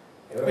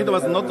it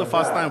was not the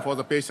first time for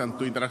the patient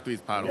to interact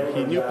with PARO.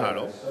 He knew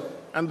PARO.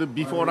 And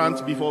before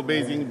lunch, before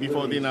bathing,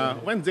 before dinner,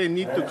 when they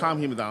need to calm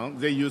him down,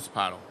 they use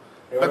PARO.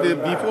 But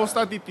before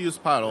starting to use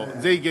PARO,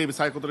 they gave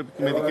psychotropic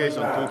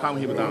medication to calm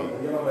him down.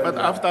 But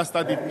after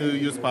starting to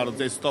use PARO,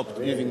 they stopped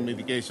using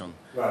medication.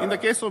 In the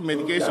case of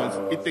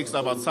medications, it takes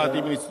about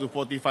 30 minutes to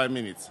 45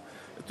 minutes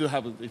to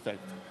have an effect.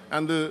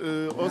 And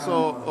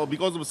also,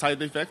 because of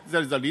side effects,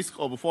 there is a risk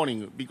of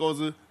falling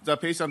because the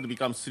patient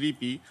becomes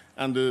sleepy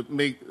and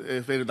may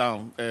fall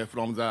down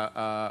from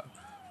the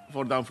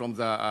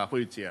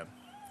wheelchair.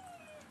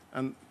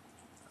 And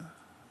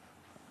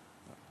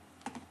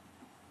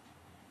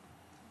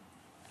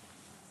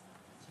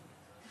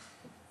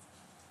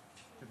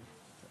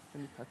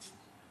can you touch?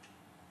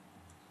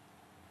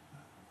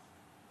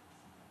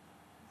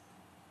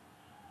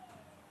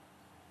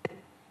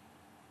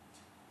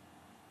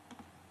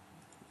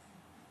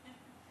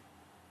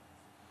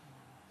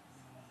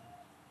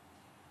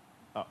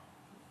 Oh,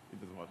 it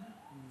doesn't work.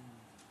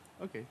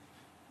 Okay.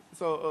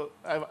 So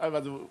I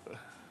was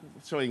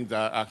showing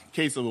the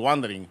case of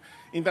wandering.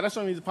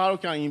 Interaction with PARO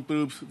can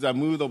improve the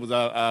mood of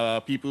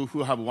the people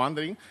who have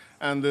wandering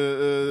and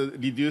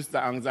reduce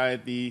the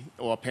anxiety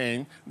or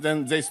pain.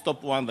 Then they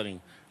stop wandering,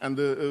 and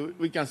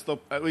we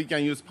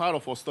can use PARO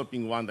for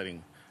stopping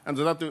wandering, and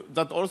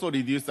that also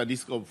reduces the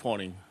risk of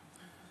falling.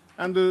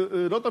 And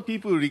a lot of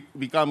people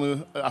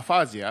become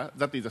aphasia,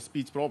 that is a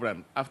speech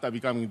problem, after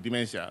becoming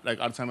dementia, like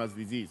Alzheimer's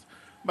disease.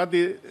 But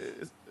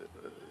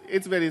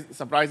it's very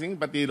surprising,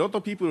 but a lot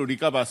of people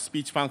recover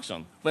speech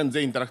function when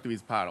they interact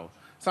with PARO.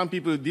 Some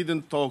people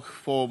didn't talk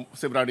for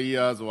several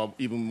years or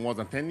even more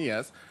than 10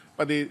 years,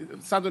 but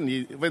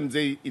suddenly, when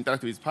they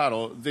interact with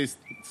PARO, they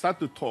start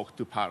to talk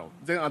to PARO.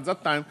 Then at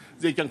that time,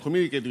 they can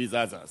communicate with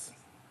others.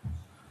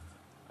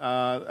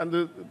 And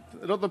a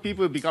lot of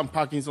people become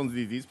Parkinson's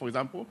disease, for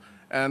example,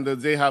 and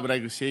they have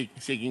like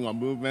shaking or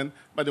movement.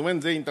 But when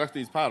they interact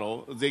with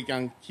PARO, they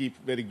can keep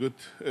very good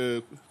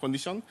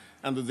condition,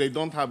 and they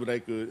don't have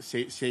like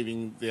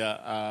shaving their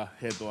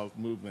head or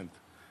movement.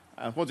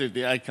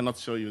 Unfortunately, I cannot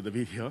show you the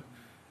video.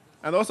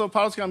 And also,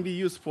 PAROs can be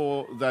used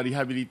for the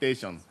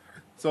rehabilitation.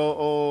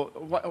 So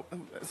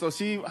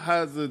she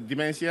has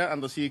dementia,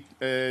 and she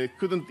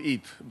couldn't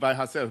eat by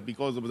herself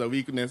because of the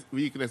weakness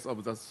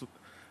of the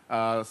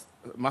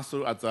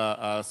muscle at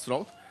the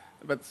throat.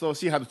 But so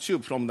she had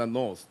tube from the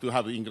nose to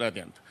have the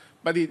ingredient.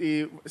 But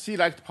she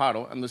liked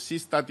PARO, and she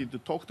started to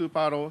talk to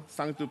PARO,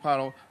 sang to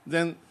PARO.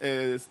 Then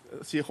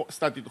she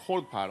started to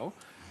hold PARO,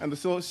 and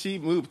so she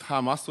moved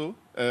her muscle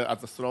at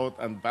the throat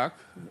and back.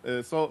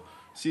 So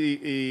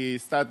she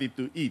started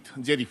to eat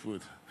jelly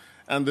food,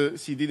 and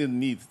she didn't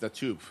need the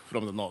tube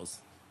from the nose.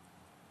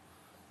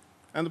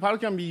 And PARO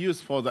can be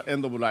used for the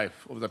end of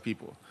life of the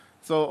people.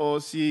 So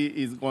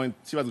she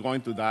was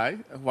going to die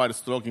while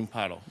stroking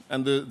PARO,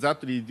 and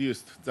that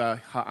reduced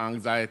her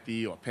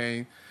anxiety or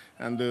pain,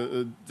 and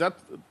that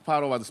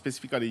PARO was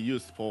specifically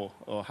used for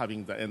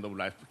having the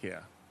end-of-life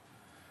care.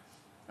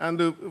 And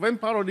when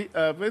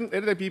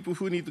elderly people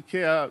who need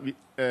care,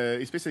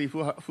 especially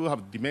who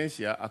have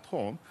dementia at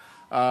home,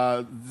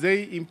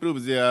 they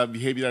improve their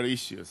behavioral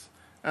issues.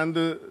 And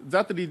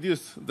that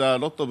reduced the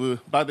lot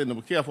of burden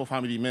of care for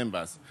family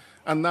members.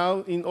 And now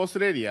in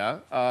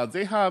Australia,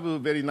 they have a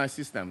very nice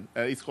system.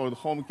 It's called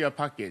home care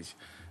package.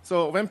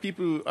 So when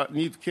people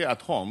need care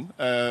at home,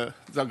 the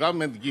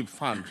government gives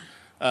funds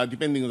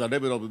depending on the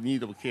level of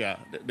need of care,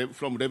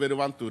 from level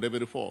 1 to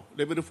level 4.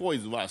 Level 4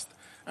 is worst.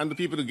 And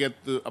people get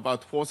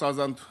about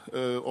 4,000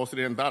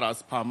 Australian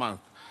dollars per month.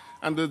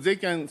 And they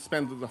can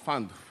spend the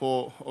fund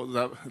for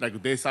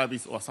like day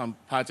service or some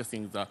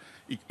purchasing the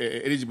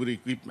eligible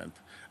equipment.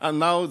 And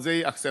now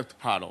they accept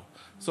PARO.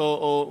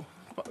 So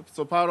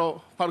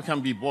PARO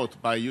can be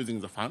bought by using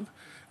the fund,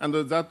 and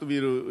that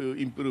will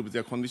improve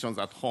their conditions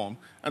at home,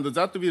 and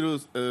that will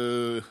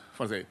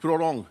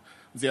prolong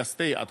their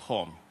stay at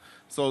home.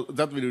 So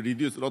that will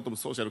reduce a lot of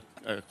social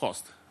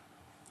cost.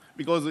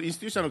 Because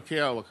institutional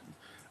care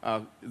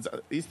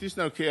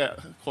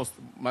costs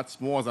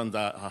much more than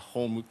the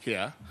home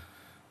care.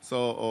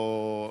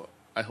 So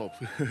I hope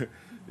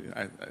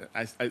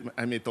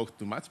I may talk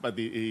too much, but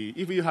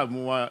if you have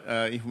more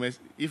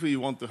information, if you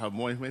want to have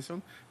more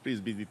information, please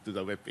visit to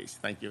the webpage.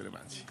 Thank you very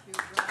much.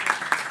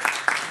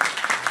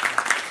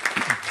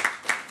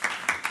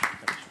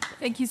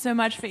 Thank you so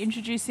much for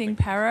introducing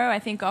PARO. I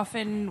think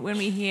often when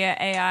we hear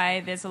AI,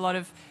 there's a lot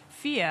of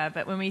fear,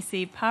 but when we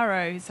see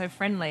PARO so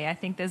friendly, I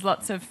think there's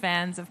lots of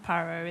fans of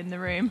PARO in the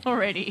room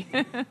already.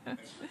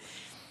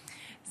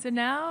 So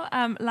now,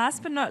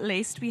 last but not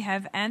least, we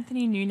have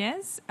Anthony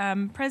Nunez,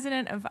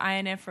 President of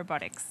INF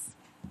Robotics.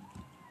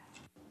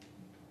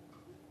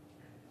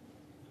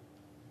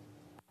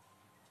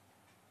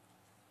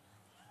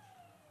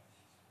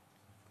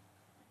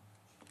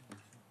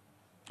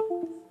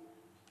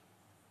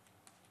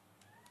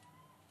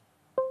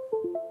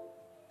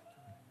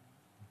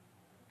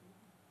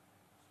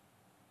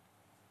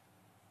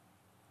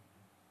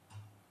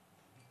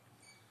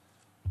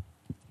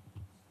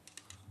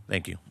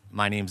 Thank you.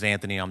 My name's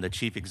Anthony. I'm the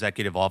Chief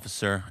Executive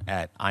Officer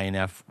at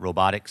INF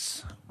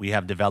Robotics. We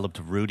have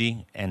developed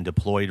Rudy and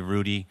deployed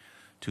Rudy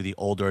to the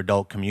older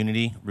adult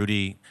community.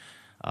 Rudy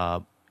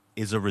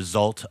is a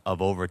result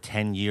of over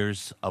 10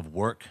 years of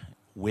work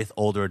with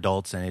older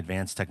adults and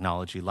advanced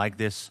technology like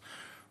this.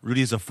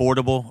 Rudy is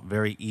affordable,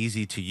 very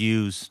easy to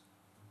use,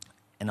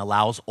 and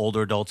allows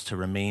older adults to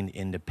remain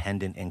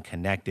independent and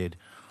connected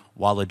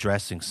while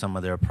addressing some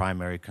of their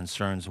primary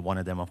concerns, one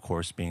of them, of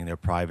course, being their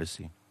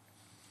privacy.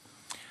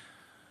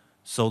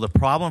 So the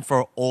problem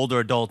for older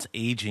adults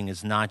aging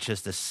is not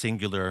just a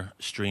singular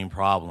stream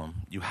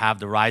problem. You have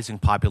the rising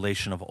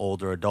population of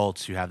older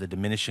adults, you have the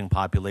diminishing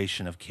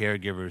population of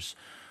caregivers,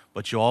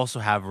 but you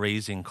also have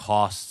raising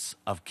costs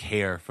of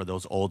care for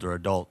those older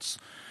adults.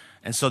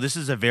 And so this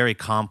is a very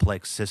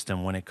complex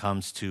system when it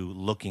comes to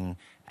looking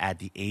at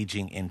the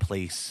aging in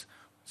place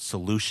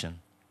solution.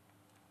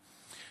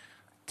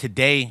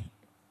 Today,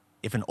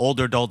 if an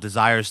older adult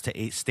desires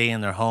to stay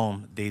in their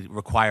home, they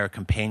require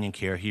companion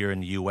care here in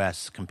the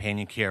U.S.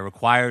 Companion care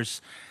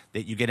requires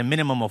that you get a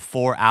minimum of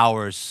 4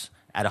 hours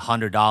at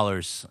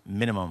 $100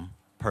 minimum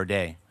per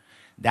day.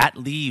 That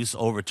leaves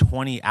over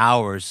 20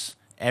 hours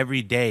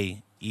every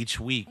day, each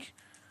week,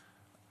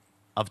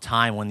 of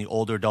time when the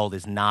older adult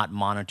is not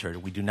monitored.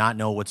 We do not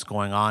know what's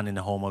going on in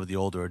the home of the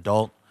older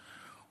adult.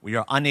 We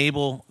are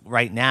unable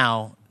right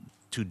now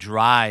to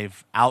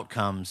drive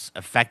outcomes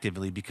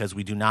effectively because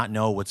we do not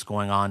know what's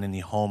going on in the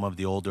home of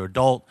the older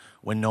adult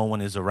when no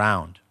one is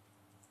around.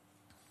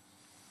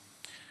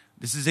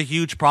 This is a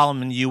huge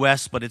problem in the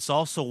U.S., but it's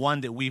also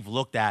one that we've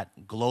looked at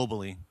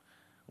globally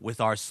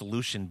with our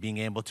solution, being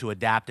able to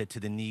adapt it to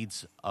the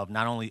needs of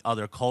not only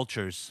other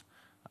cultures,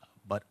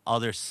 but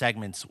other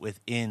segments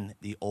within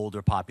the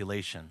older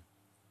population.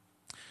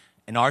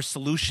 And our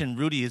solution,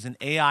 Rudy, is an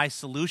AI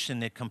solution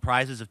that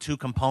comprises of two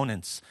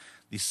components,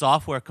 the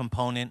software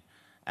component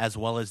as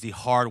well as the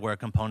hardware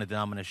component that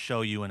I'm going to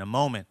show you in a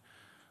moment.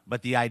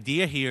 But the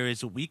idea here is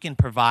that we can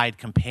provide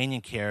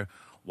companion care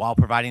while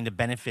providing the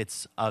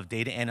benefits of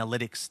data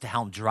analytics to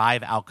help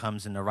drive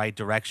outcomes in the right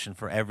direction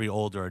for every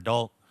older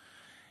adult,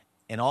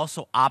 and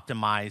also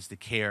optimize the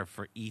care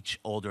for each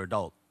older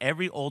adult.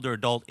 Every older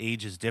adult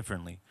ages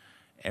differently.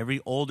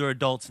 Every older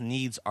adult's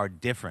needs are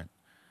different,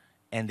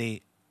 and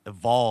they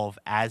evolve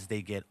as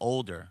they get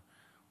older.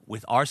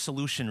 With our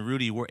solution,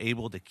 Rudy, we're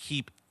able to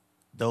keep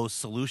those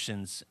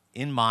solutions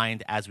in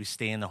mind as we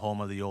stay in the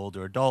home of the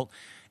older adult,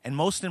 and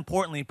most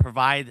importantly,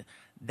 provide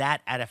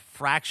that at a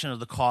fraction of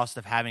the cost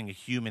of having a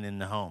human in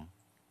the home.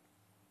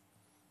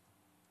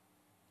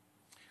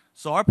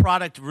 So our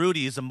product,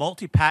 Rudy, is a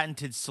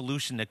multi-patented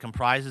solution that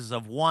comprises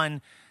of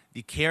one,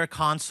 the care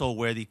console,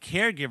 where the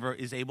caregiver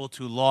is able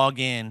to log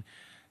in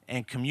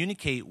and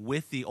communicate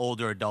with the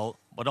older adult,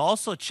 but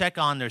also check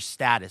on their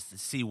status to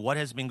see what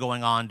has been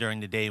going on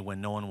during the day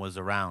when no one was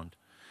around.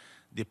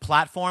 The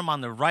platform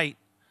on the right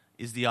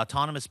is the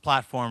autonomous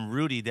platform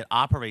Rudy that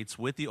operates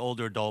with the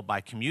older adult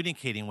by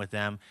communicating with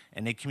them,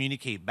 and they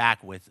communicate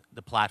back with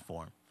the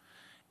platform.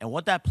 And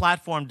what that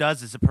platform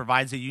does is it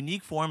provides a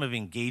unique form of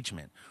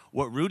engagement.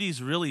 What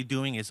Rudy's really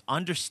doing is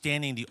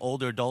understanding the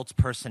older adult's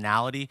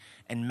personality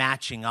and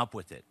matching up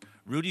with it.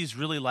 Rudy's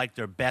really like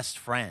their best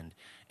friend.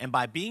 And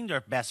by being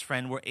their best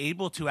friend, we're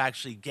able to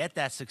actually get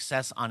that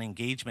success on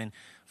engagement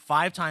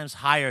 5 times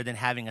higher than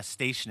having a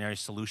stationary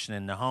solution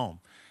in the home.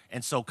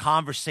 And so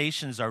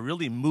conversations are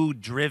really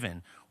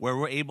mood-driven, where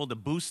we're able to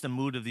boost the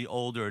mood of the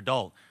older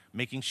adult,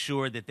 making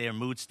sure that their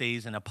mood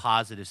stays in a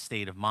positive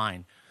state of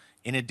mind.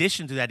 In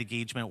addition to that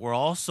engagement, we're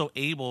also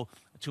able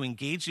to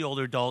engage the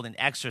older adult in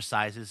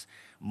exercises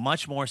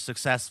much more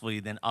successfully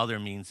than other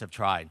means have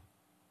tried.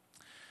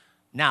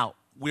 Now,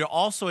 we're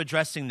also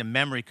addressing the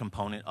memory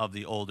component of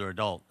the older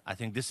adult. I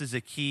think this is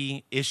a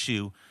key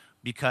issue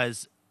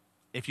because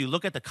if you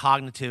look at the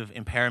cognitive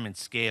impairment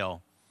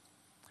scale,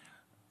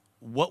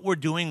 what we're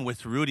doing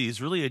with Rudy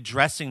is really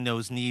addressing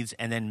those needs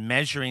and then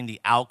measuring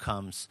the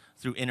outcomes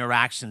through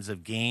interactions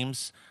of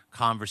games,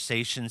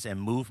 conversations,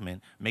 and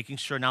movement, making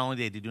sure not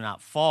only they do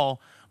not fall,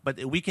 but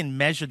that we can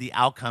measure the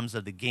outcomes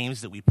of the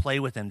games that we play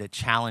with them that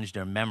challenge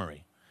their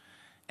memory.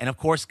 And of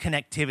course,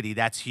 connectivity,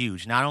 that's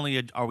huge. Not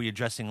only are we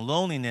addressing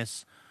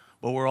loneliness,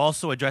 but we're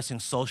also addressing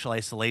social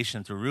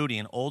isolation through Rudy,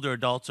 and older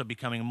adults are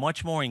becoming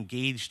much more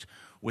engaged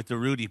with the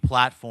Rudy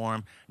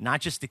platform, not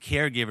just the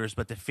caregivers,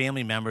 but the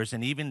family members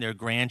and even their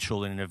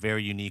grandchildren in a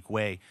very unique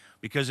way,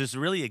 because there's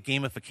really a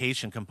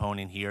gamification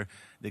component here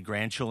that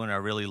grandchildren are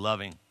really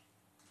loving.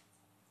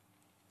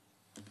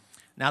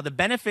 Now, the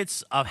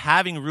benefits of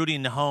having Rudy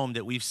in the home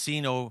that we've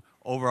seen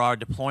over our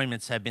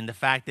deployments have been the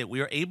fact that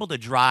we are able to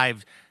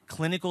drive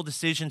clinical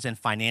decisions and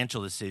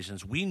financial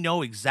decisions. We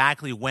know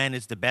exactly when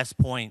is the best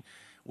point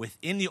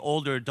within the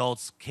older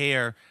adult's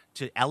care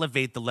to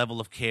elevate the level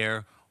of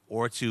care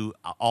or to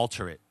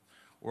alter it.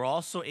 We're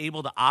also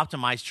able to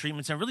optimize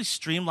treatments and really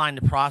streamline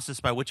the process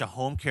by which a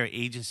home care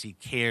agency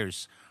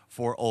cares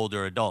for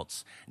older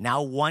adults.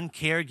 Now, one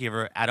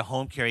caregiver at a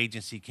home care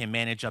agency can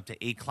manage up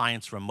to 8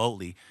 clients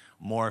remotely,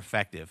 more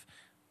effective.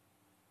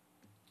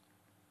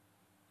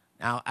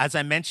 Now, as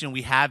I mentioned,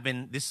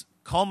 this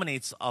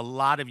culminates a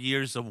lot of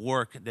years of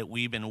work that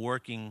we've been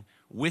working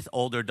with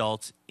older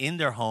adults in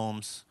their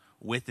homes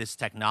with this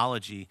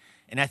technology.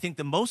 And I think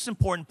the most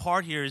important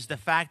part here is the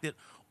fact that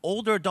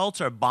older adults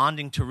are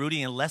bonding to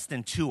Rudy in less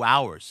than 2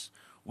 hours.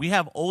 We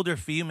have older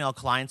female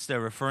clients that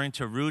are referring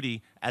to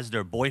Rudy as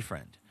their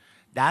boyfriend.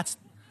 That's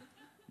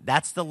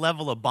the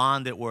level of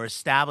bond that we're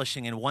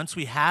establishing. And once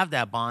we have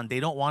that bond, they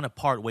don't want to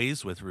part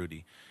ways with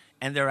Rudy.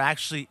 And they're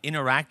actually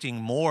interacting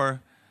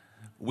more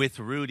with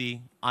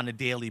Rudy on a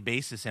daily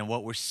basis. And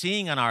what we're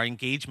seeing on our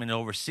engagement,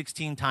 over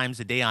 16 times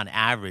a day on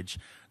average,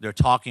 they're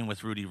talking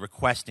with Rudy,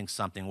 requesting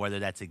something, whether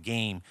that's a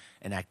game,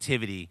 an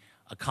activity,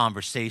 a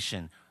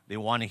conversation. They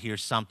want to hear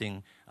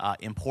something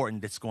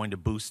important that's going to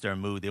boost their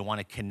mood. They want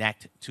to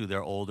connect to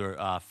their older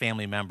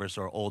family members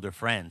or older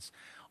friends.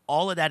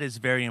 All of that is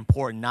very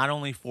important, not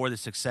only for the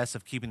success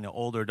of keeping the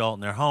older adult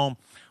in their home,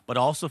 but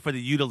also for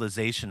the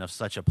utilization of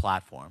such a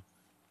platform.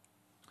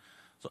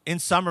 So in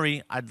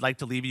summary, I'd like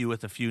to leave you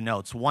with a few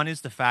notes. One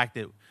is the fact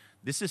that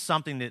this is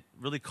something that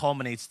really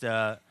culminates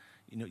the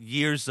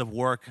years of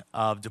work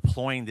of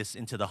deploying this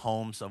into the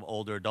homes of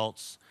older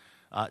adults.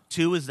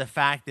 2 is the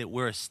fact that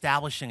we're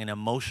establishing an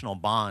emotional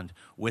bond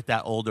with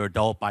that older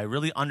adult by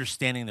really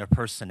understanding their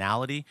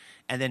personality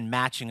and then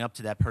matching up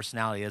to that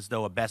personality as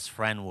though a best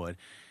friend would.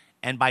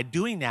 And by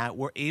doing that,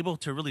 we're able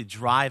to really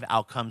drive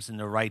outcomes in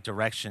the right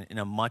direction in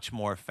a much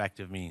more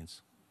effective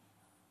means.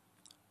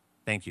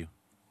 Thank you.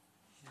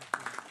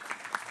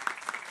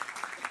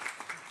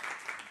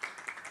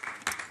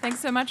 Thanks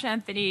so much,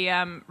 Anthony.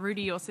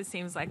 Rudy also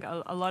seems like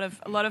a lot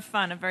of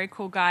fun, a very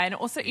cool guy, and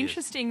also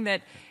interesting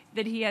that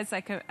he has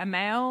like a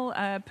male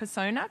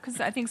persona, because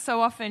I think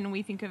so often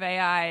we think of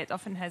AI, it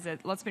often has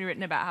lots been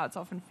written about how it's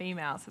often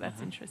female, so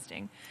that's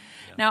interesting.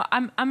 Now,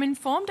 I'm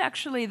informed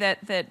actually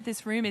that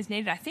this room is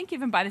needed, I think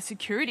even by the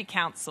Security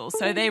Council,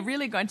 so they're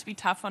really going to be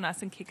tough on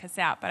us and kick us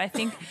out. But I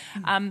think,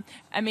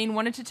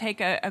 wanted to take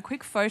a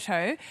quick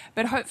photo,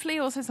 but hopefully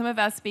also some of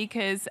our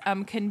speakers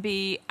can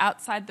be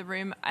outside the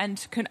room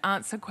and can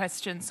answer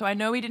questions. So I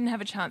know we didn't have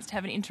a chance to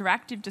have an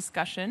interactive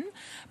discussion,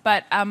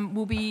 but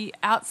we'll be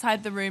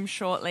outside the room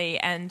shortly,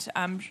 and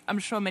I'm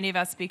sure many of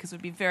our speakers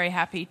would be very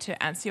happy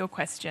to answer your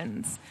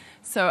questions.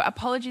 So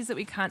apologies that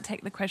we can't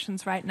take the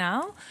questions right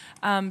now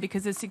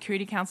because the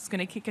Security Council is going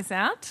to kick us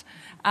out.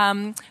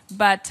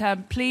 But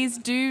please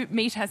do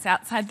meet us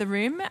outside the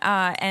room,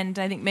 and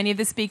I think many of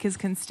the speakers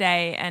can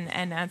stay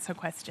and answer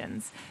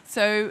questions.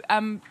 So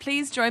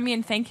please join me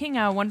in thanking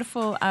our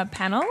wonderful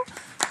panel.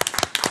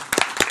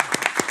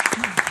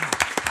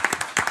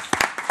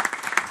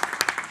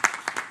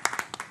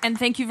 And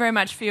thank you very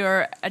much for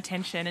your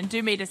attention, and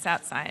do meet us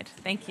outside.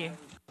 Thank you.